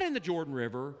 not in the Jordan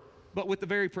River, but with the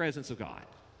very presence of God,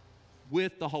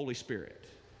 with the Holy Spirit.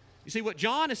 You see, what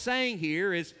John is saying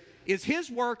here is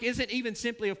his work isn't even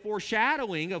simply a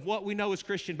foreshadowing of what we know as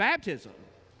Christian baptism.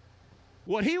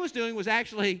 What he was doing was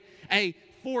actually a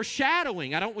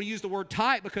foreshadowing. I don't want to use the word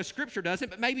type because Scripture doesn't,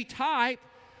 but maybe type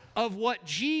of what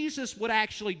Jesus would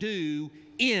actually do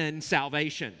in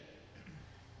salvation.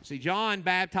 See, John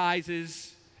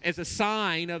baptizes as a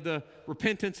sign of the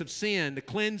repentance of sin, the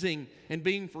cleansing and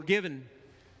being forgiven.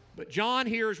 But John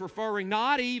here is referring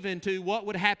not even to what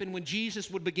would happen when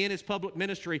Jesus would begin his public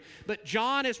ministry, but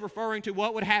John is referring to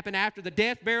what would happen after the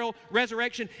death, burial,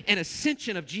 resurrection, and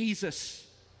ascension of Jesus,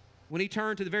 when he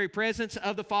turned to the very presence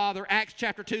of the Father. Acts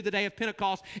chapter 2, the day of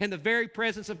Pentecost, and the very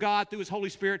presence of God through his Holy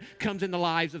Spirit comes in the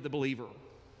lives of the believer.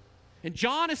 And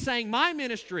John is saying, my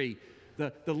ministry,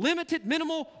 the limited,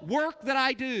 minimal work that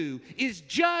I do, is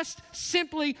just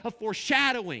simply a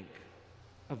foreshadowing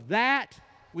of that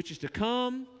which is to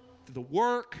come through the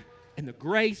work and the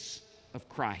grace of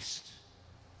Christ.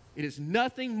 It is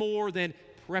nothing more than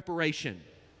preparation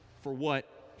for what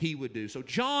he would do. So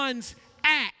John's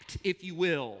act, if you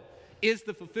will, is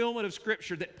the fulfillment of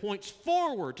Scripture that points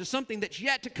forward to something that's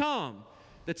yet to come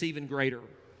that's even greater.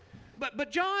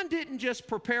 But John didn't just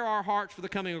prepare our hearts for the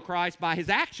coming of Christ by his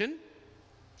action.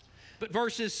 But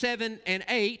verses 7 and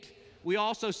 8, we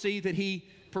also see that he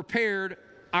prepared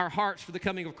our hearts for the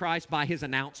coming of Christ by his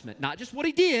announcement. Not just what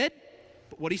he did,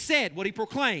 but what he said, what he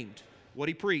proclaimed, what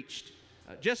he preached.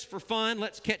 Just for fun,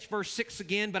 let's catch verse 6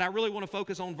 again, but I really want to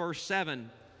focus on verse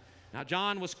 7. Now,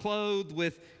 John was clothed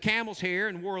with camel's hair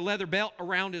and wore a leather belt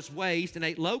around his waist and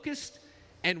ate locust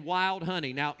and wild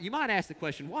honey. Now, you might ask the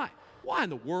question, why? Why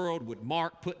in the world would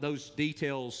Mark put those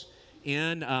details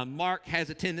in? Mark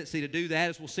has a tendency to do that,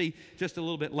 as we'll see just a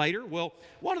little bit later. Well,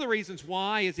 one of the reasons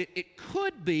why is it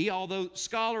could be, although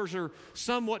scholars are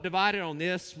somewhat divided on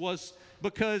this, was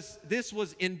because this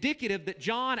was indicative that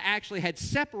John actually had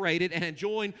separated and had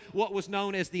joined what was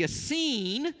known as the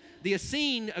Essene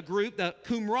group, the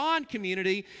Qumran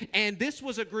community, and this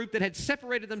was a group that had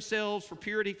separated themselves for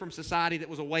purity from society that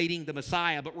was awaiting the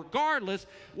Messiah. But regardless,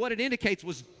 what it indicates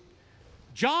was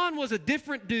John was a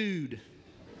different dude.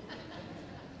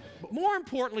 But more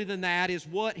importantly than that is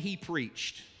what he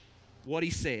preached, what he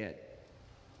said.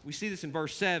 We see this in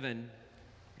verse 7.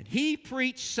 And he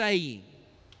preached, saying,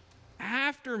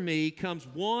 after me comes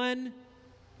one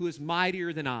who is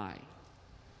mightier than I.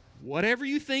 Whatever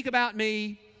you think about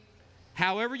me,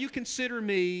 however you consider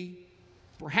me,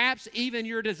 perhaps even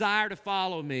your desire to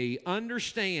follow me,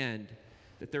 understand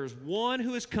that there's one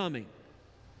who is coming.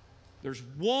 There's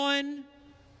one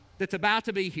that's about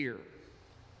to be here.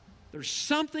 There's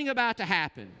something about to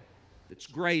happen that's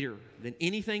greater than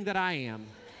anything that I am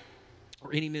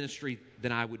or any ministry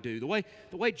that I would do. The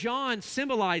way John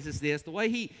symbolizes this, the way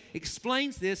he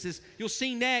explains this is, you'll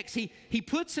see next, he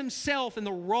puts himself in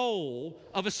the role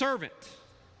of a servant.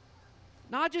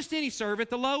 Not just any servant,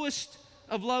 the lowest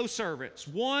of low servants.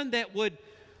 One that would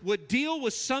deal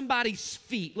with somebody's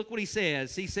feet. Look what he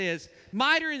says. He says,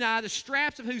 mightier than I, the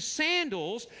straps of whose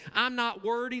sandals I'm not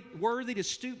worthy to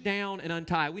stoop down and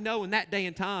untie. We know in that day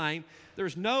and time,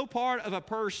 there's no part of a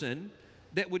person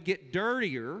that would get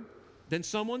dirtier than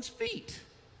someone's feet,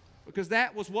 because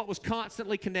that was what was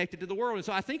constantly connected to the world. And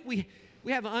so I think we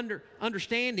have an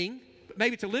understanding, but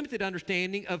maybe it's a limited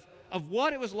understanding of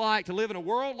what it was like to live in a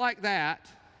world like that,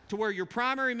 to where your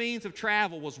primary means of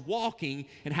travel was walking,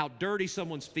 and how dirty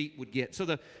someone's feet would get. So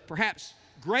the perhaps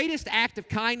greatest act of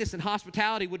kindness and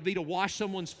hospitality would be to wash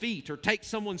someone's feet or take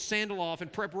someone's sandal off in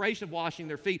preparation of washing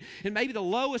their feet. And maybe the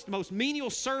lowest, most menial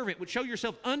servant would show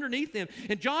yourself underneath them.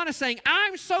 And John is saying,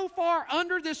 I'm so far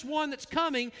under this one that's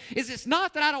coming, it's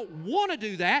not that I don't want to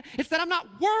do that, it's that I'm not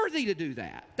worthy to do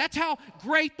that. That's how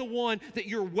great the one that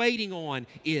you're waiting on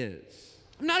is.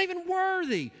 I'm not even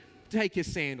worthy to take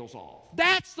his sandals off.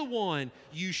 That's the one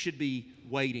you should be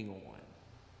waiting on.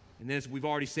 And then, as we've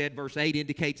already said, verse 8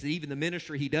 indicates that even the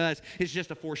ministry he does is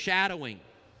just a foreshadowing.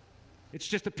 It's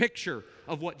just a picture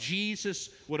of what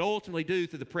Jesus would ultimately do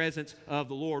through the presence of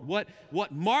the Lord. What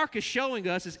Mark is showing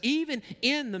us is even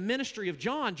in the ministry of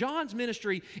John, John's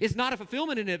ministry is not a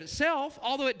fulfillment in and of itself,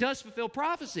 although it does fulfill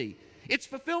prophecy. It's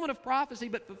fulfillment of prophecy,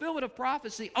 but fulfillment of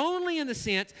prophecy only in the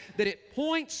sense that it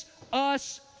points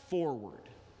us forward.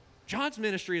 John's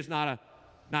ministry is not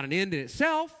an end in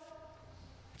itself.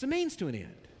 It's a means to an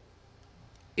end.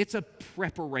 It's a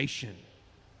preparation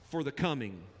for the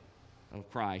coming of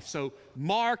Christ. So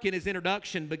Mark, in his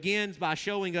introduction, begins by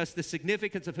showing us the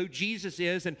significance of who Jesus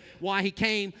is and why he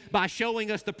came, by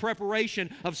showing us the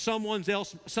preparation of someone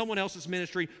else's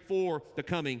ministry for the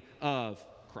coming of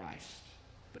Christ.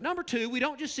 But number two, we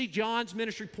don't just see John's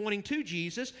ministry pointing to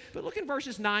Jesus, but look in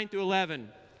verses 9 through 11.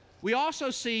 We also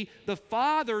see the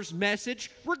Father's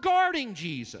message regarding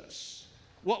Jesus,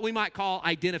 what we might call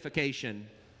identification.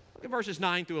 Look at verses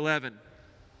 9 through 11.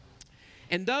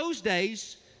 In those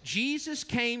days, Jesus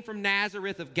came from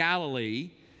Nazareth of Galilee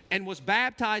and was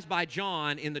baptized by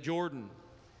John in the Jordan.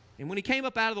 And when he came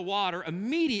up out of the water,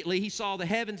 immediately he saw the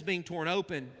heavens being torn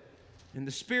open and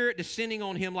the Spirit descending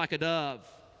on him like a dove.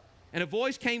 And a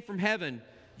voice came from heaven,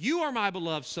 "You are my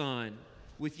beloved Son.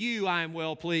 With you I am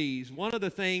well pleased." One of the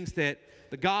things that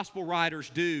the gospel writers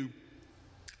do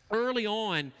early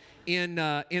on in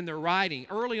their writing,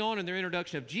 early on in their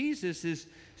introduction of Jesus, is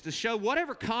to show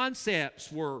whatever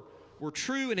concepts were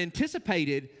true and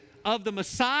anticipated of the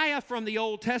Messiah from the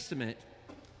Old Testament,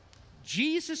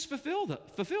 Jesus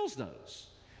fulfills those.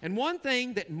 And one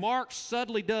thing that Mark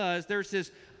subtly does, there's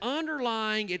this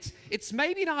underlying, it's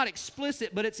maybe not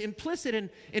explicit, but it's implicit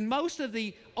in most of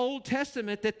the Old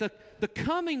Testament that the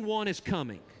coming one is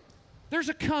coming. There's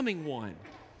a coming one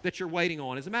that you're waiting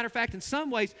on. As a matter of fact, in some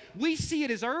ways, we see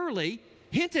it as early,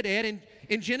 hinted at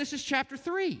in Genesis chapter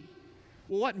 3.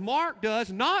 Well, what Mark does,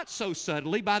 not so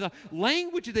subtly, by the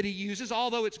language that he uses,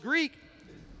 although it's Greek,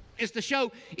 is to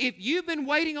show, if you've been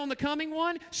waiting on the coming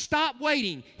one, stop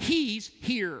waiting. He's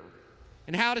here.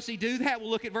 And how does he do that?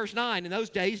 We'll look at verse 9. In those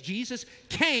days, Jesus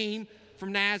came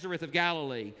from Nazareth of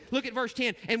Galilee. Look at verse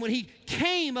 10. And when he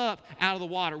came up out of the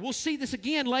water, we'll see this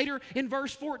again later in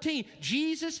verse 14.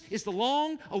 Jesus is the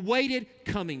long-awaited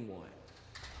coming one.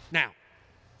 Now,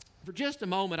 for just a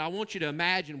moment, I want you to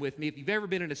imagine with me, if you've ever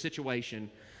been in a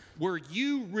situation where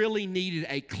you really needed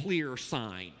a clear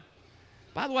sign.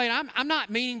 By the way, I'm not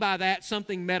meaning by that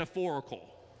something metaphorical.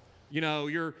 You know,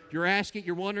 you're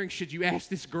wondering, should you ask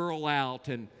this girl out?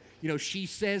 And, you know, she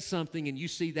says something and you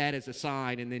see that as a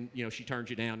sign, and then, you know, she turns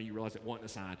you down and you realize it wasn't a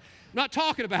sign. I'm not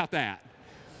talking about that.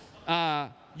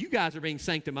 You guys are being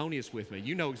sanctimonious with me.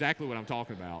 You know exactly what I'm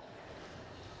talking about.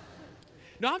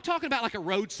 No, I'm talking about like a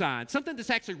road sign, something that's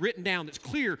actually written down that's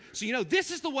clear, so you know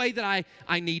this is the way that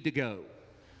I need to go.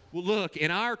 Well, look,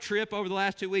 in our trip over the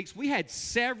last 2 weeks, we had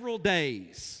several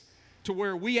days to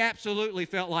where we absolutely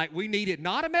felt like we needed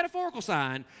not a metaphorical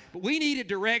sign, but we needed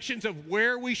directions of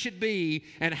where we should be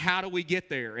and how do we get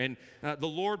there. And the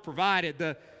Lord provided.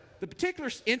 The particular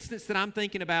instance that I'm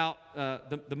thinking about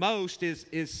the most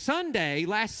is Sunday.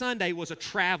 Last Sunday was a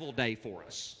travel day for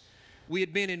us. We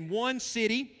had been in one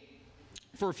city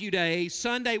for a few days.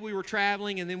 Sunday we were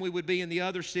traveling, and then we would be in the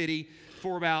other city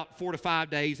for about 4 to 5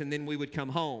 days, and then we would come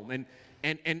home.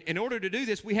 And in order to do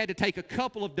this, we had to take a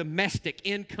couple of domestic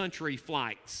in-country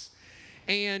flights.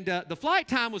 And the flight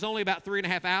time was only about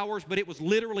 3.5 hours, but it was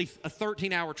literally a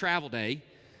 13-hour travel day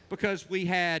because we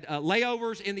had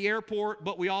layovers in the airport,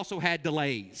 but we also had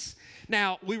delays.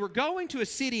 Now, we were going to a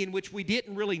city in which we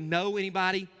didn't really know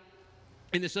anybody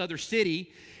in this other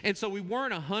city, and so we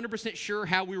weren't 100% sure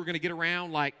how we were going to get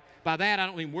around. Like, by that, I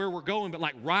don't mean where we're going, but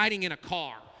like riding in a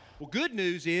car. Well, good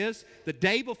news is the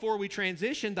day before we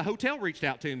transitioned, the hotel reached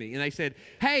out to me, and they said,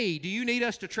 "Hey, do you need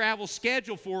us to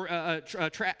schedule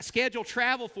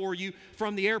travel for you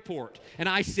from the airport?" And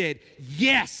I said,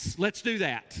 "Yes, let's do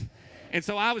that." And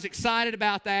so I was excited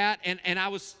about that, and I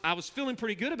was feeling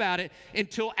pretty good about it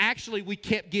until actually we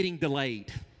kept getting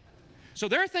delayed. So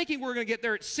they're thinking we're going to get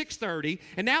there at 6:30,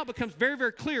 and now it becomes very,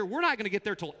 very clear we're not going to get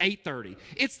there till 8:30.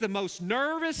 It's the most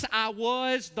nervous I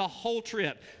was the whole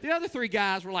trip. The other three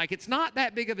guys were like, "It's not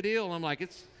that big of a deal." And I'm like,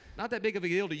 "It's not that big of a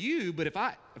deal to you, but if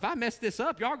I mess this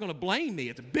up, y'all are going to blame me.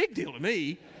 It's a big deal to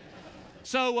me.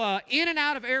 So in and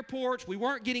out of airports, we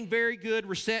weren't getting very good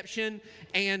reception,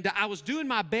 and I was doing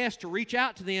my best to reach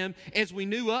out to them as we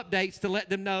knew updates to let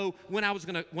them know when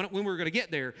we were gonna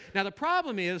get there. Now the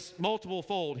problem is multiple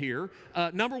fold here.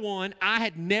 Number one, I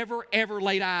had never ever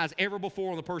laid eyes ever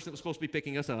before on the person that was supposed to be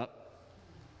picking us up.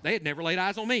 They had never laid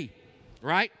eyes on me,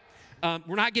 right?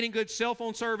 We're not getting good cell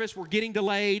phone service. We're getting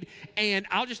delayed, and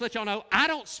I'll just let y'all know I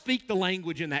don't speak the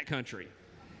language in that country.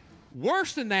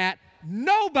 Worse than that,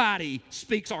 nobody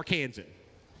speaks Arkansan.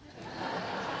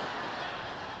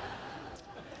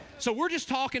 So we're just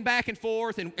talking back and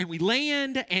forth, and we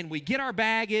land, and we get our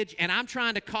baggage, and I'm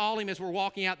trying to call him as we're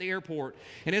walking out the airport.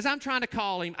 And as I'm trying to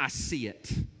call him, I see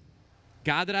it.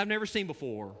 Guy that I've never seen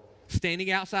before,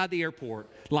 standing outside the airport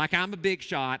like I'm a big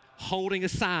shot, holding a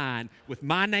sign with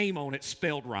my name on it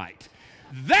spelled right.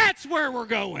 That's where we're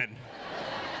going.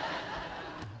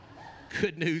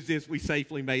 Good news is we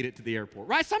safely made it to the airport,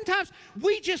 right? Sometimes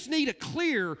we just need a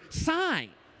clear sign.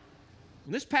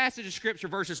 In this passage of Scripture,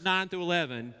 verses 9 through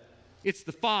 11, it's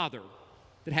the Father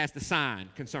that has the sign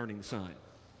concerning the Son.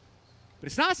 But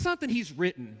it's not something He's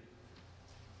written.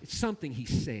 It's something He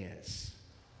says.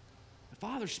 The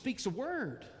Father speaks a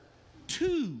word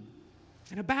to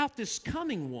and about this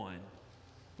coming one,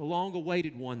 the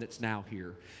long-awaited one that's now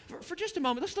here. For just a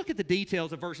moment, let's look at the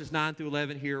details of verses 9 through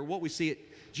 11 here, what we see at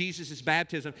Jesus'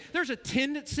 baptism. There's a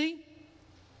tendency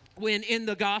when in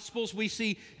the Gospels we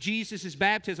see Jesus'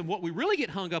 baptism, what we really get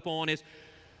hung up on is,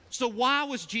 so why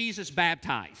was Jesus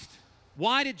baptized?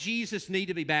 Why did Jesus need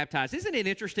to be baptized? Isn't it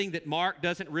interesting that Mark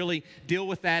doesn't really deal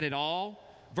with that at all?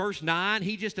 Verse 9,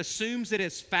 he just assumes it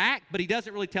as fact, but he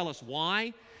doesn't really tell us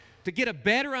why. To get a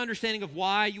better understanding of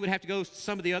why, you would have to go to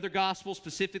some of the other Gospels,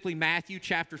 specifically Matthew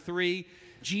chapter 3.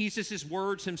 Jesus'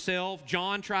 words himself.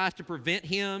 John tries to prevent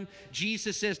him.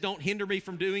 Jesus says, don't hinder me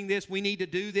from doing this. We need to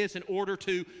do this in order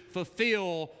to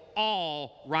fulfill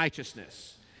all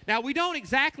righteousness. Now, we don't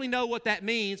exactly know what that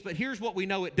means, but here's what we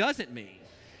know it doesn't mean.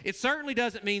 It certainly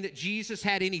doesn't mean that Jesus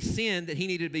had any sin that he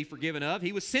needed to be forgiven of.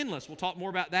 He was sinless. We'll talk more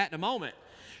about that in a moment.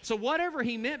 So whatever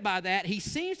he meant by that, he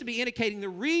seems to be indicating the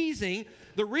reason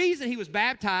he was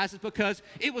baptized is because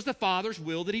it was the Father's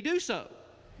will that he do so.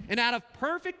 And out of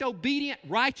perfect, obedient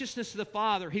righteousness to the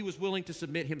Father, he was willing to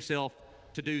submit himself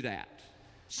to do that.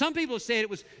 Some people have said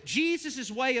it was Jesus'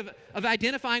 way of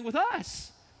identifying with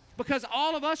us, because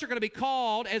all of us are going to be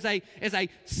called as a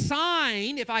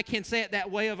sign, if I can say it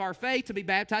that way, of our faith to be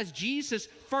baptized. Jesus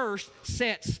first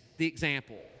sets the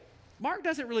example. Mark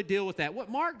doesn't really deal with that. What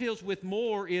Mark deals with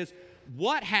more is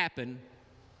what happened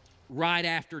right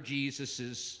after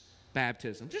Jesus'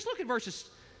 baptism. Just look at verses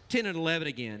 10 and 11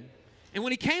 again. And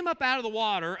when he came up out of the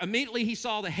water, immediately he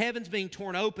saw the heavens being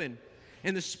torn open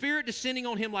and the Spirit descending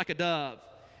on him like a dove.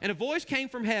 And a voice came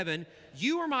from heaven,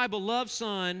 "You are my beloved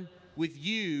Son, with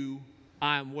you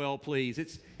I am well pleased."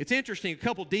 It's interesting, a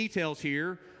couple details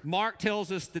here. Mark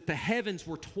tells us that the heavens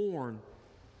were torn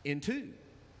in two.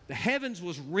 The heavens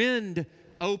was rend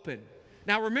open.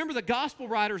 Now remember, the gospel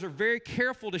writers are very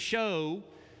careful to show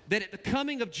that at the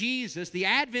coming of Jesus, the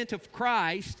advent of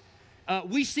Christ,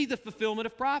 we see the fulfillment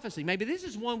of prophecy. Maybe this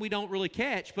is one we don't really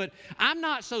catch, but I'm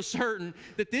not so certain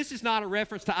that this is not a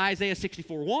reference to Isaiah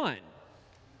 64:1,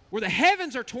 where the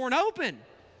heavens are torn open.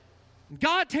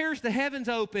 God tears the heavens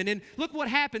open, and look what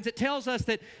happens. It tells us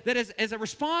that as a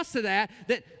response to that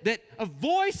a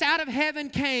voice out of heaven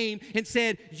came and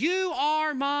said, "You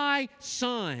are my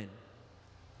Son,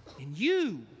 and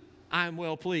you I am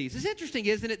well pleased." It's interesting,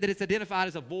 isn't it, that it's identified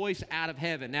as a voice out of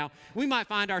heaven. Now, we might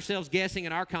find ourselves guessing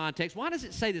in our context, why does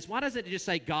it say this? Why doesn't it just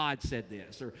say God said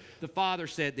this, or the Father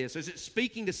said this? Is it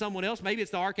speaking to someone else? Maybe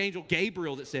it's the Archangel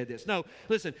Gabriel that said this. No,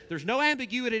 listen, there's no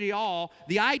ambiguity at all.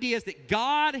 The idea is that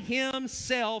God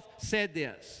himself said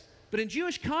this. But in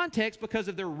Jewish context, because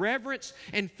of their reverence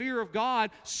and fear of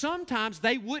God, sometimes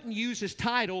they wouldn't use his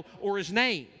title or his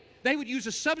name. They would use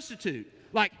a substitute,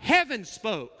 like heaven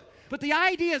spoke. But the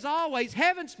idea is always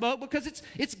heaven spoke, because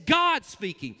it's God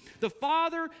speaking. The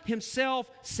Father himself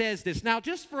says this. Now,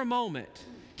 just for a moment,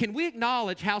 can we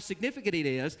acknowledge how significant it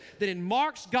is that in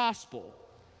Mark's gospel,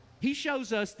 he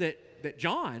shows us that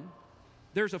John,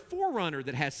 there's a forerunner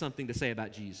that has something to say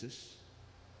about Jesus.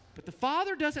 But the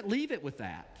Father doesn't leave it with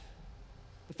that.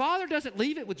 The Father doesn't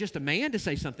leave it with just a man to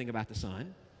say something about the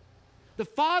Son. The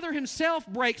Father himself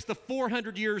breaks the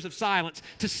 400 years of silence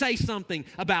to say something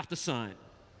about the Son.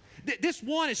 This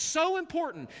one is so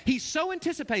important. He's so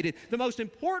anticipated. The most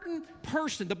important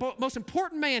person, the most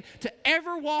important man to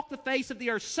ever walk the face of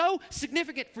the earth. So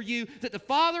significant for you that the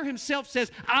Father himself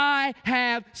says, "I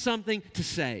have something to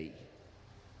say."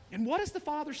 And what does the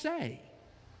Father say?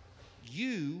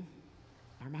 You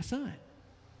are my Son,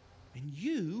 and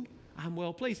you I'm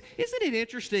well pleased. Isn't it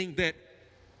interesting that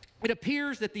it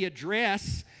appears that the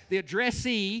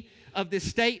addressee of this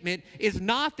statement is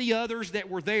not the others that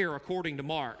were there, according to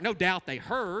Mark. No doubt they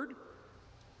heard,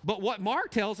 but what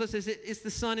Mark tells us is it's the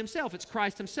Son himself. It's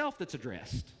Christ himself that's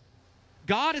addressed.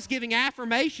 God is giving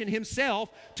affirmation himself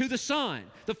to the Son.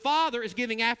 The Father is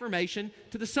giving affirmation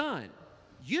to the Son.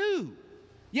 You.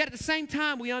 Yet at the same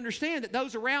time, we understand that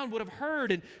those around would have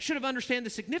heard and should have understood the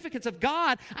significance of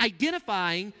God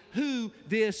identifying who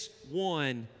this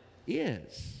one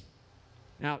is.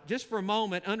 Now, just for a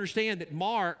moment, understand that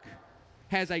Mark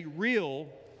has a real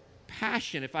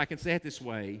passion, if I can say it this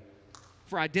way,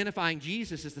 for identifying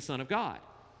Jesus as the Son of God.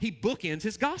 He bookends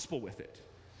his gospel with it.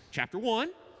 Chapter 1,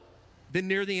 then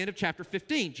near the end of chapter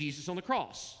 15, Jesus on the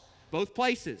cross. Both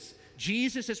places,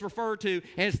 Jesus is referred to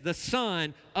as the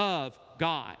Son of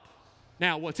God.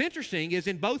 Now, what's interesting is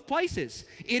in both places,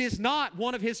 it is not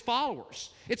one of his followers.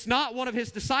 It's not one of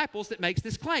his disciples that makes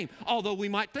this claim, although we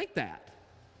might think that.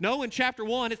 No, in chapter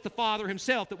 1, it's the Father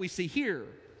himself that we see here.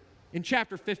 In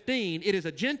chapter 15, it is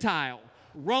a Gentile,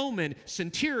 Roman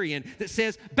centurion that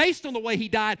says, based on the way he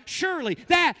died, surely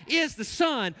that is the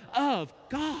Son of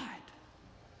God.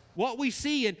 What we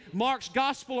see in Mark's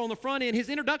gospel on the front end, his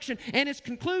introduction and his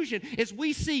conclusion, is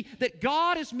we see that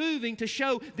God is moving to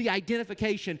show the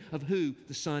identification of who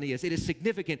the Son is. It is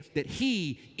significant that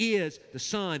he is the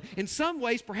Son. In some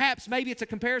ways, perhaps maybe it's a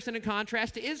comparison and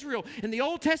contrast to Israel. In the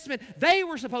Old Testament, they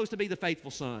were supposed to be the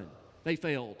faithful son. They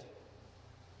failed.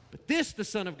 But this, the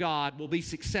Son of God, will be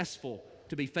successful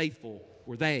to be faithful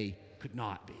where they could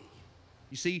not be.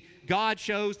 You see, God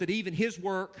shows that even his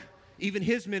work, even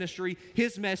his ministry,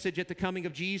 his message at the coming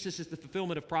of Jesus is the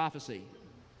fulfillment of prophecy.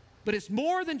 But it's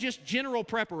more than just general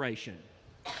preparation.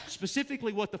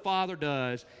 Specifically what the Father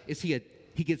does is he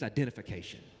gives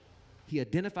identification. He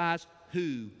identifies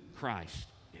who Christ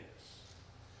is.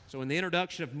 So in the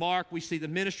introduction of Mark, we see the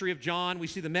ministry of John, we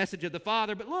see the message of the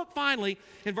Father, but look finally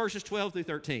in verses 12 through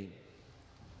 13.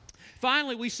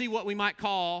 Finally, we see what we might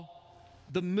call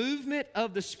the movement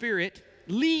of the Spirit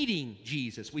leading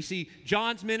Jesus. We see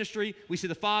John's ministry, we see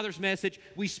the Father's message,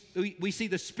 we see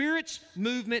the Spirit's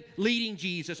movement leading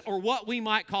Jesus, or what we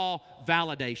might call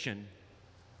validation.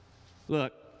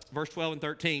 Look, verse 12 and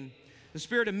 13. The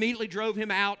Spirit immediately drove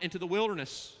him out into the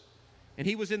wilderness, and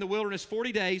he was in the wilderness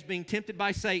 40 days being tempted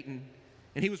by Satan,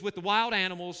 and he was with the wild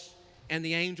animals, and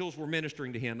the angels were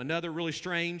ministering to him. Another really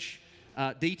strange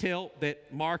detail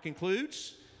that Mark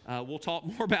includes. We'll talk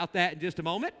more about that in just a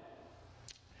moment.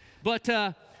 But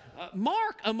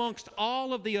Mark, amongst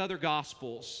all of the other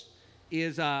Gospels,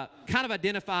 is kind of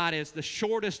identified as the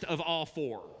shortest of all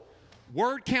four.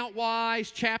 Word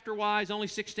count-wise, chapter-wise, only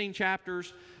 16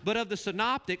 chapters. But of the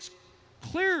synoptics,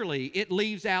 clearly it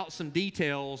leaves out some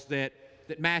details that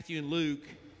Matthew and Luke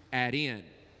add in.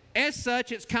 As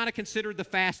such, it's kind of considered the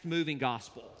fast-moving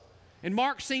Gospel. And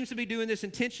Mark seems to be doing this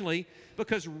intentionally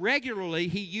because regularly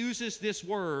he uses this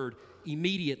word,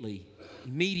 immediately,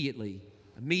 immediately.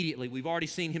 Immediately. We've already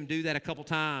seen him do that a couple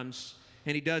times,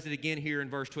 and he does it again here in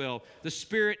verse 12. The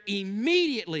Spirit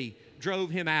immediately drove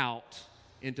him out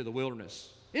into the wilderness.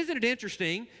 Isn't it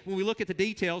interesting when we look at the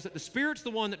details that the Spirit's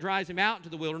the one that drives him out into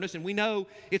the wilderness, and we know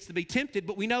it's to be tempted,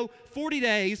 but we know 40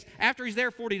 days, after he's there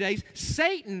 40 days,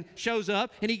 Satan shows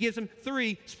up, and he gives him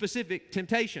 3 specific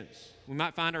temptations. We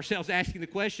might find ourselves asking the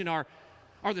question, are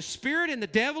the Spirit and the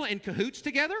devil in cahoots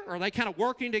together? Or are they kind of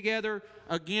working together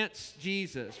against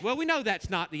Jesus? Well, we know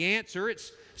that's not the answer. It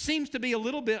seems to be a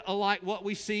little bit like what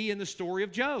we see in the story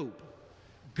of Job.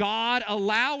 God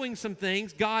allowing some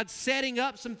things, God setting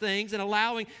up some things and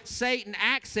allowing Satan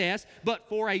access, but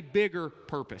for a bigger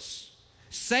purpose.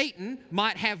 Satan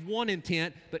might have one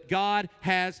intent, but God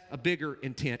has a bigger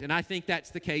intent. And I think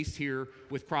that's the case here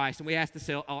with Christ. And we ask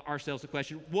ourselves the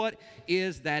question, what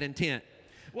is that intent?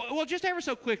 Well, just ever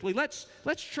so quickly, let's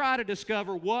try to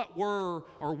discover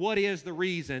what is the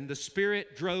reason the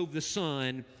Spirit drove the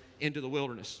Son into the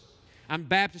wilderness. I'm a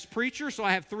Baptist preacher, so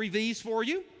I have 3 V's for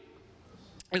you.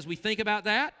 As we think about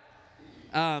that,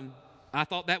 I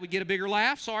thought that would get a bigger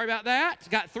laugh. Sorry about that. It's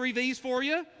got 3 V's for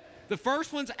you. The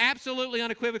first one's absolutely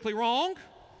unequivocally wrong.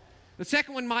 The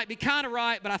second one might be kind of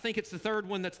right, but I think it's the third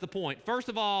one that's the point. First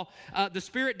of all, the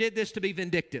Spirit did this to be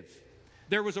vindictive.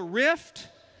 There was a rift.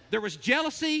 There was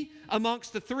jealousy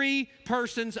amongst the 3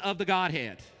 persons of the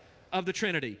Godhead. of the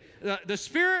Trinity. The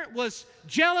Spirit was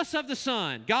jealous of the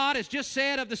Son. God has just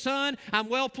said of the Son, I'm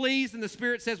well pleased, and the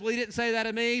Spirit says, well, he didn't say that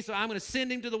of me, so I'm going to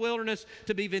send him to the wilderness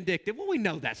to be vindictive. Well, we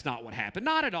know that's not what happened.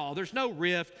 Not at all. There's no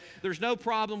rift. There's no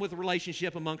problem with the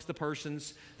relationship amongst the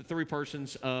persons, the three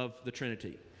persons of the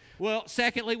Trinity. Well,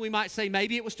 secondly, we might say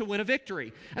maybe it was to win a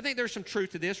victory. I think there's some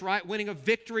truth to this, right? Winning a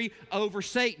victory over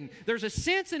Satan. There's a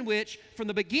sense in which, from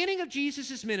the beginning of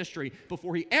Jesus' ministry,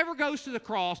 before he ever goes to the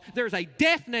cross, there's a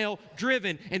death knell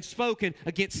driven and spoken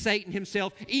against Satan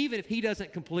himself, even if he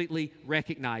doesn't completely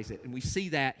recognize it. And we see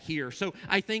that here. So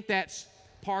I think that's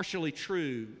partially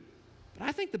true. But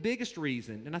I think the biggest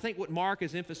reason, and I think what Mark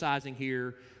is emphasizing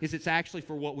here, is it's actually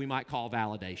for what we might call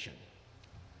validation.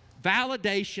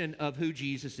 Validation of who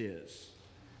Jesus is.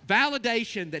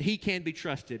 Validation that he can be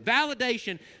trusted.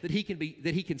 Validation that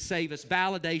he can save us.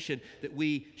 Validation that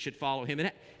we should follow him.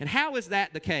 And how is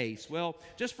that the case? Well,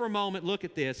 just for a moment, look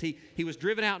at this. He was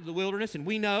driven out into the wilderness, and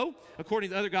we know,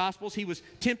 according to other Gospels, he was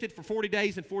tempted for 40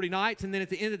 days and 40 nights, and then at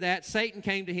the end of that, Satan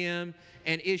came to him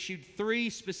and issued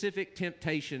 3 specific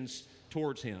temptations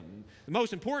towards him. The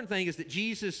most important thing is that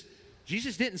Jesus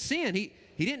didn't sin. He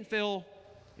didn't fail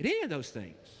at any of those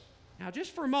things. Now,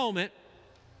 just for a moment,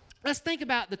 let's think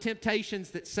about the temptations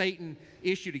that Satan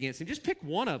issued against him. Just pick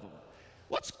one of them.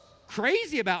 What's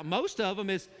crazy about most of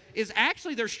them is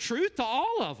actually there's truth to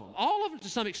all of them. All of them, to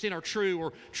some extent, are true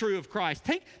or true of Christ.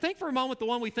 Think for a moment the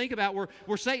one we think about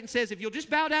where Satan says, if you'll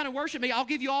just bow down and worship me, I'll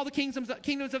give you all the kingdoms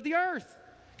of the earth.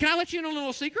 Can I let you in on a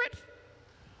little secret?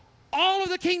 All of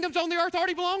the kingdoms on the earth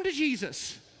already belong to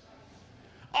Jesus.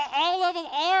 All of them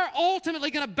are ultimately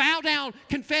going to bow down,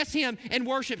 confess him, and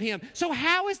worship him. So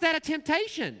how is that a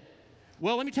temptation?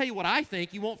 Well, let me tell you what I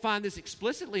think. You won't find this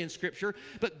explicitly in Scripture,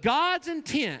 but God's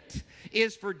intent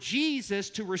is for Jesus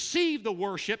to receive the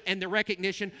worship and the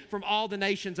recognition from all the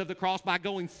nations of the cross by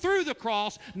going through the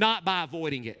cross, not by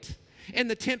avoiding it. And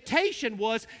the temptation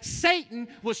was Satan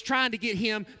was trying to get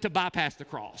him to bypass the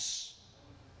cross.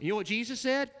 You know what Jesus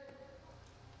said?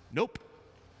 Nope.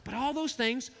 But all those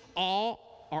things are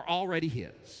already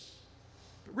his.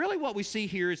 But really what we see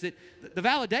here is that the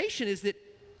validation is that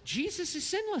Jesus is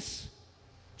sinless.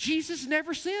 Jesus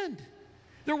never sinned.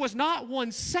 There was not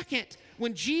 1 second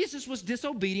when Jesus was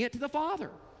disobedient to the Father.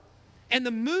 And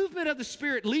the movement of the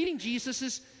Spirit leading Jesus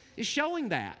is showing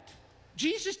that.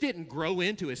 Jesus didn't grow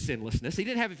into his sinlessness. He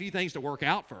didn't have a few things to work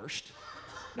out first.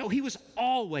 No, he was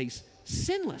always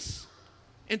sinless.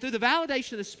 And through the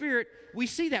validation of the Spirit, we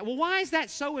see that. Well, why is that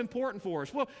so important for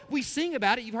us? Well, we sing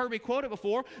about it. You've heard me quote it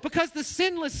before. Because the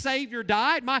sinless Savior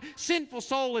died, my sinful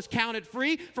soul is counted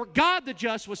free. For God the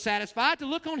just was satisfied to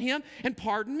look on him and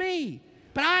pardon me.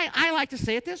 But I like to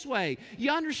say it this way.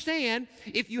 You understand,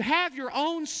 if you have your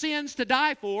own sins to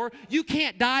die for, you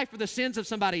can't die for the sins of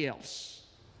somebody else.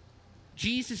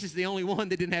 Jesus is the only one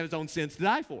that didn't have his own sins to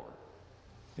die for.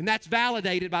 And that's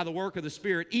validated by the work of the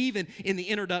Spirit, even in the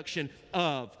introduction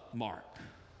of Mark.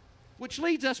 Which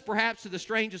leads us perhaps to the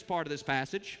strangest part of this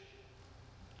passage.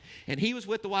 And he was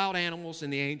with the wild animals,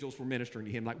 and the angels were ministering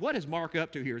to him. Like, what is Mark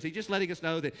up to here? Is he just letting us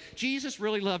know that Jesus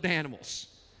really loved animals?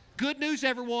 Good news,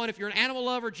 everyone. If you're an animal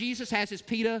lover, Jesus has his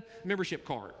PETA membership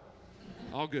card.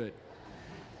 All good.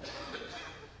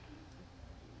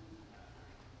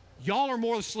 Y'all are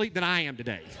more asleep than I am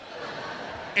today.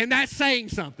 And that's saying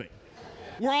something.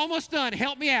 We're almost done.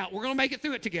 Help me out. We're going to make it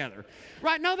through it together.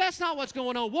 Right? No, that's not what's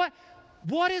going on.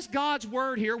 What is God's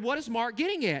word here? What is Mark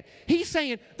getting at? He's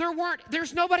saying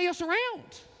there's nobody else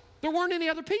around. There weren't any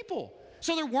other people.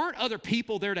 So there weren't other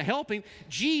people there to help him.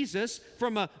 Jesus,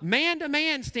 from a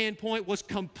man-to-man standpoint, was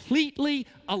completely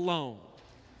alone.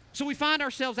 So we find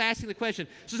ourselves asking the question,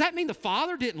 so does that mean the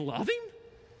Father didn't love him?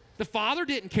 The Father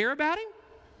didn't care about him?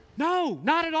 No,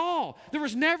 not at all. There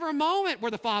was never a moment where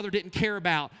the Father didn't care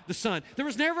about the Son. There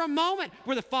was never a moment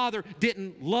where the Father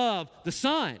didn't love the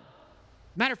Son.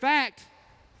 Matter of fact,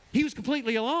 he was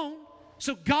completely alone.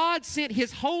 So God sent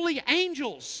his holy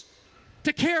angels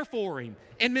to care for him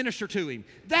and minister to him.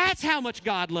 That's how much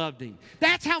God loved him.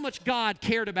 That's how much God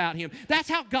cared about him. That's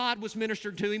how God was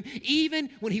ministering to him, even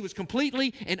when he was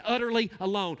completely and utterly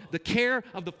alone. The care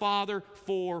of the Father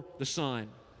for the Son.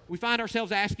 We find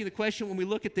ourselves asking the question when we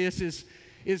look at this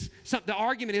the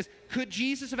argument is, could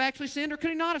Jesus have actually sinned or could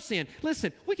he not have sinned?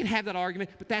 Listen, we can have that argument,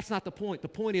 but that's not the point. The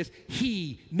point is,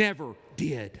 he never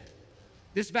did.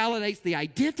 This validates the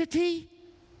identity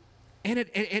and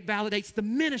it validates the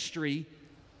ministry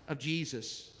of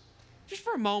Jesus. Just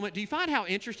for a moment, do you find how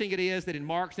interesting it is that in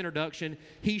Mark's introduction,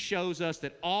 he shows us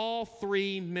that all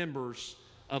 3 members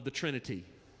of the Trinity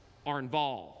are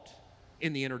involved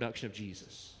in the introduction of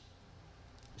Jesus?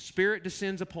 The Spirit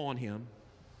descends upon him.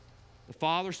 The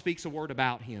Father speaks a word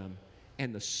about him,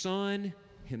 and the Son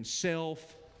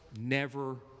himself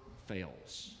never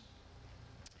fails.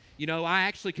 You know, I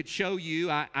actually could show you,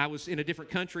 I was in a different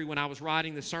country when I was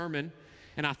writing the sermon,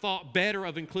 and I thought better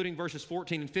of including verses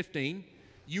 14 and 15.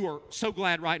 You are so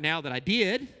glad right now that I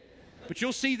did, but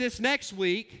you'll see this next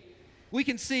week. We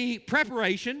can see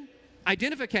preparation,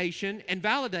 identification, and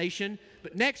validation,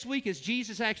 but next week as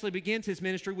Jesus actually begins his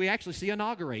ministry, we actually see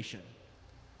inauguration.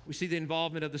 We see the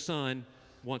involvement of the Son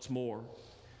once more.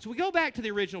 So we go back to the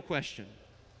original question.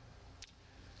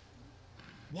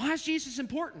 Why is Jesus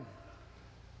important?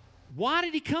 Why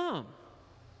did he come?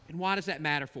 And why does that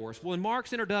matter for us? Well, in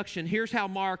Mark's introduction, here's how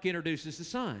Mark introduces the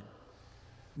Son.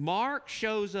 Mark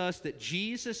shows us that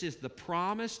Jesus is the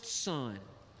promised Son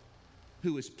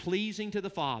who is pleasing to the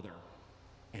Father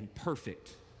and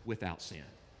perfect without sin.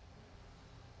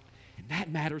 And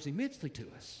that matters immensely to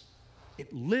us.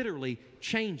 It literally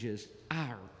changes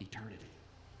our eternity.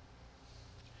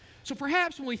 So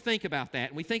perhaps when we think about that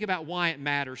and we think about why it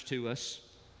matters to us,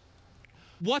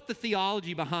 what the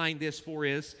theology behind this for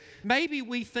is, maybe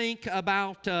we think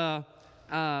about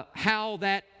how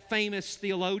that famous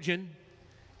theologian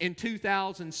in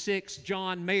 2006,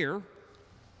 John Mayer,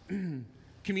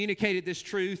 communicated this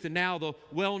truth, and now the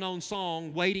well-known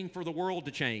song, Waiting for the World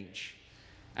to Change.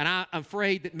 And I'm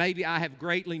afraid that maybe I have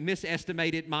greatly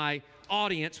misestimated my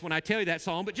audience when I tell you that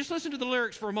song, but just listen to the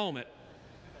lyrics for a moment.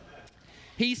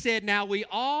 He said, now we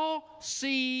all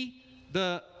see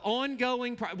the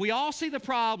ongoing, we all see the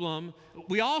problem,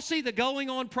 we all see the going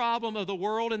on problem of the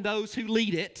world and those who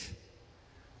lead it.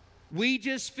 We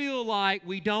just feel like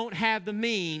we don't have the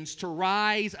means to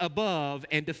rise above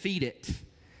and defeat it.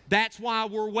 That's why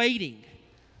we're waiting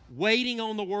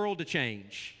on the world to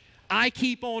change. I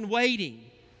keep on waiting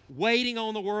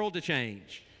on the world to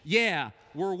change. Yeah,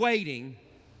 we're waiting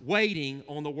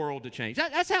on the world to change.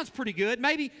 That sounds pretty good.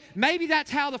 Maybe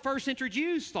that's how the first century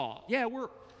Jews thought. Yeah,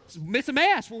 it's a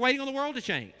mess. We're waiting on the world to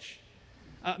change.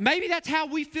 Maybe that's how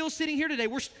we feel sitting here today.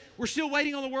 We're still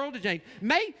waiting on the world to change.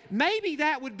 Maybe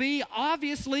that would be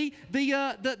obviously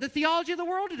the theology of the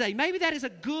world today. Maybe that is a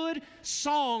good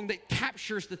song that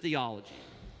captures the theology.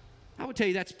 I would tell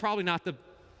you that's probably not the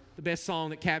best song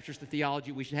that captures the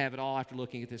theology we should have at all after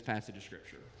looking at this passage of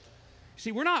Scripture.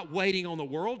 See, we're not waiting on the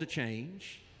world to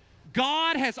change.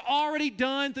 God has already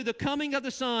done through the coming of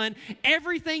the Son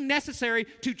everything necessary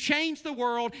to change the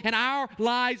world and our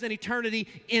lives and eternity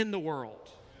in the world.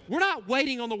 We're not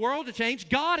waiting on the world to change.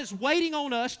 God is waiting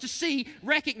on us to see,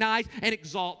 recognize, and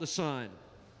exalt the Son.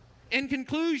 In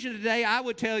conclusion today, I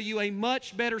would tell you a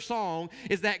much better song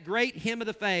is that great hymn of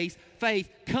the faith,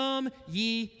 Come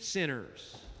Ye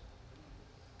Sinners.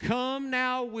 Come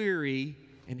now weary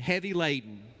and heavy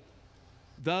laden,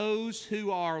 those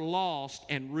who are lost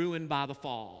and ruined by the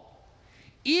fall.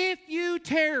 If you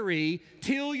tarry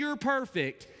till you're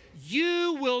perfect,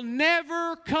 you will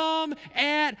never come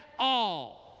at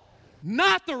all.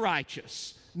 Not the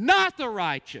righteous,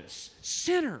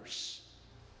 sinners.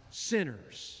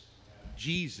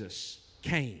 Jesus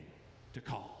came to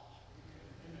call.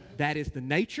 That is the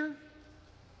nature,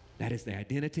 that is the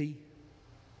identity,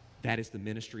 that is the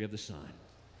ministry of the Son.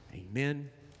 Amen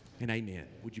and amen.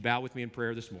 Would you bow with me in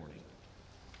prayer this morning?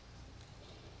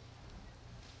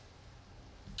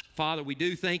 Father, we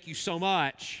do thank you so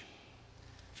much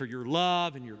for your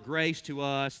love and your grace to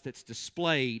us that's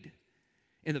displayed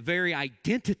in the very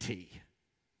identity,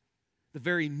 the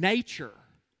very nature,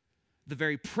 the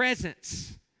very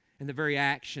presence, and the very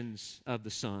actions of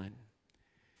the Son.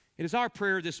 It is our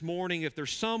prayer this morning, if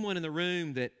there's someone in the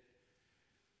room that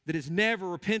has never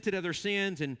repented of their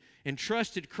sins and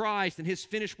trusted Christ and His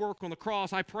finished work on the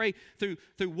cross, I pray through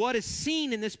what is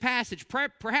seen in this passage,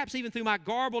 perhaps even through my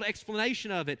garbled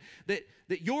explanation of it,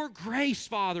 that your grace,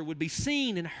 Father, would be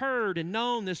seen and heard and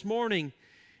known this morning.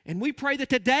 And we pray that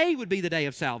today would be the day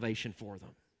of salvation for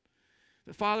them.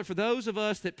 But Father, for those of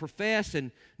us that profess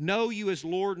and know you as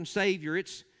Lord and Savior,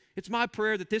 it's my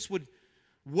prayer that this would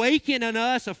waken in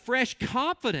us a fresh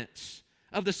confidence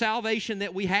of the salvation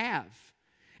that we have.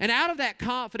 And out of that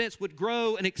confidence would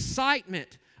grow an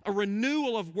excitement, a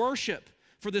renewal of worship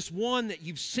for this one that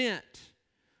you've sent.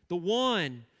 The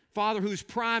one, Father, who's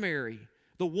primary,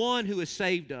 the one who has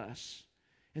saved us.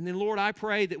 And then, Lord, I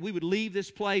pray that we would leave this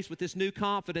place with this new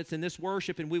confidence in this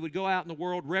worship, and we would go out in the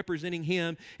world representing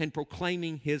Him and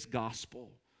proclaiming His gospel.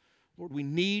 Lord, we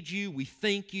need you, we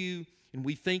thank you, and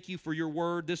we thank you for your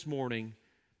word this morning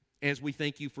as we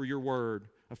thank you for your word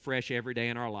afresh every day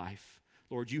in our life.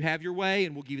 Lord, you have your way,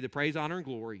 and we'll give you the praise, honor, and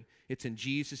glory. It's in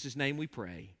Jesus' name we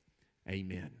pray.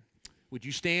 Amen. Would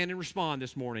you stand and respond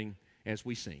this morning as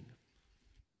we sing?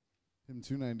 Hymn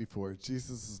 294,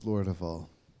 Jesus is Lord of all.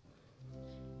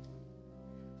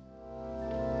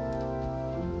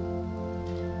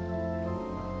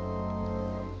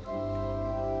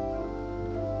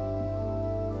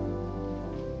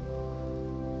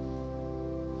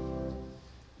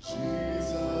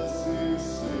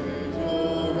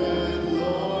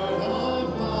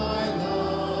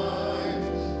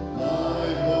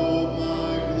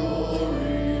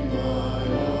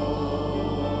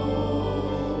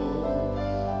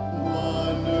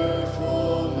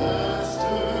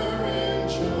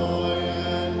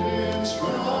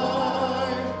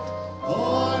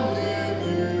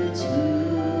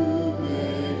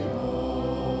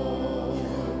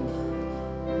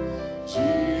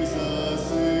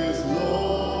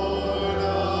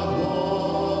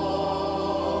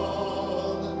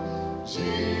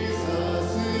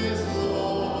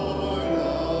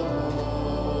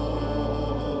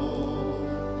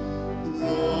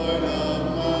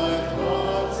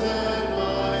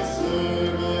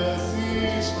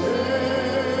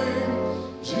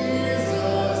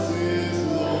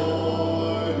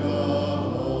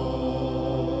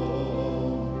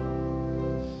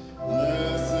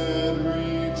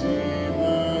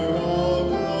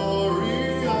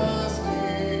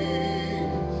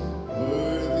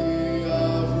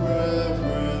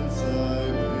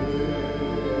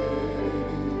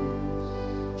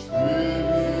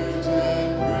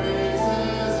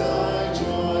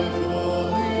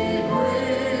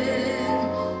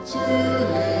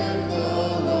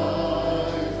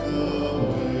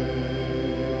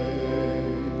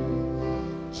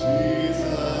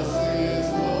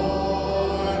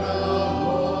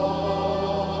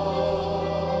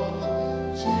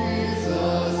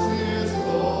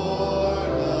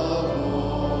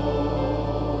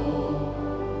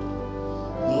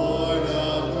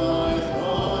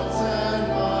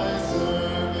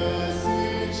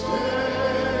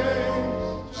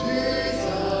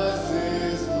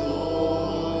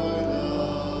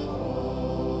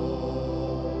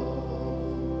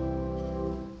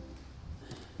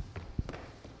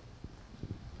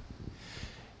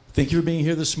 Thank you for being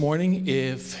here this morning.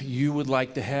 If you would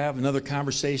like to have another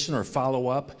conversation or follow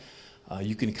up,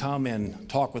 you can come and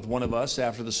talk with one of us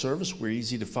after the service. We're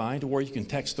easy to find, or you can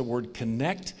text the word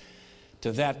CONNECT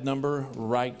to that number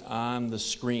right on the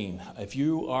screen. If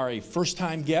you are a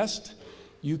first-time guest,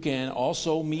 you can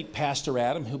also meet Pastor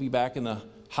Adam. He'll be back in the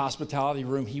hospitality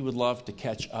room. He would love to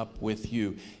catch up with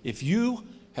you. If you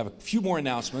have a few more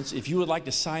announcements, if you would like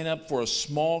to sign up for a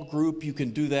small group, you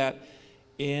can do that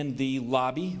in the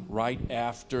lobby right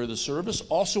after the service.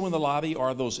 Also in the lobby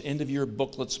are those end-of-year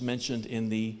booklets mentioned in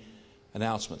the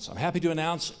announcements. I'm happy to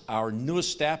announce our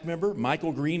newest staff member,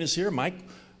 Michael Green, is here. Mike,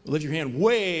 lift your hand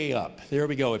way up. There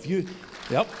we go. If you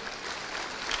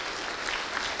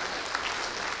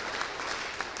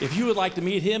would like to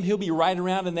meet him, he'll be right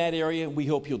around in that area. We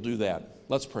hope you'll do that.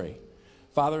 Let's pray.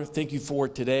 Father, thank you for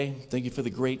today. Thank you for the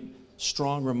great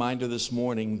strong reminder this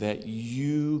morning that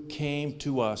you came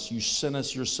to us. You sent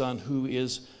us your Son who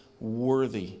is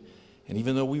worthy. And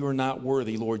even though we were not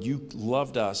worthy, Lord, you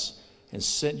loved us and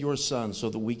sent your Son so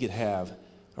that we could have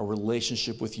a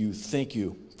relationship with you. Thank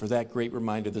you for that great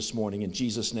reminder this morning. In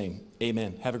Jesus' name,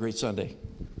 amen. Have a great Sunday.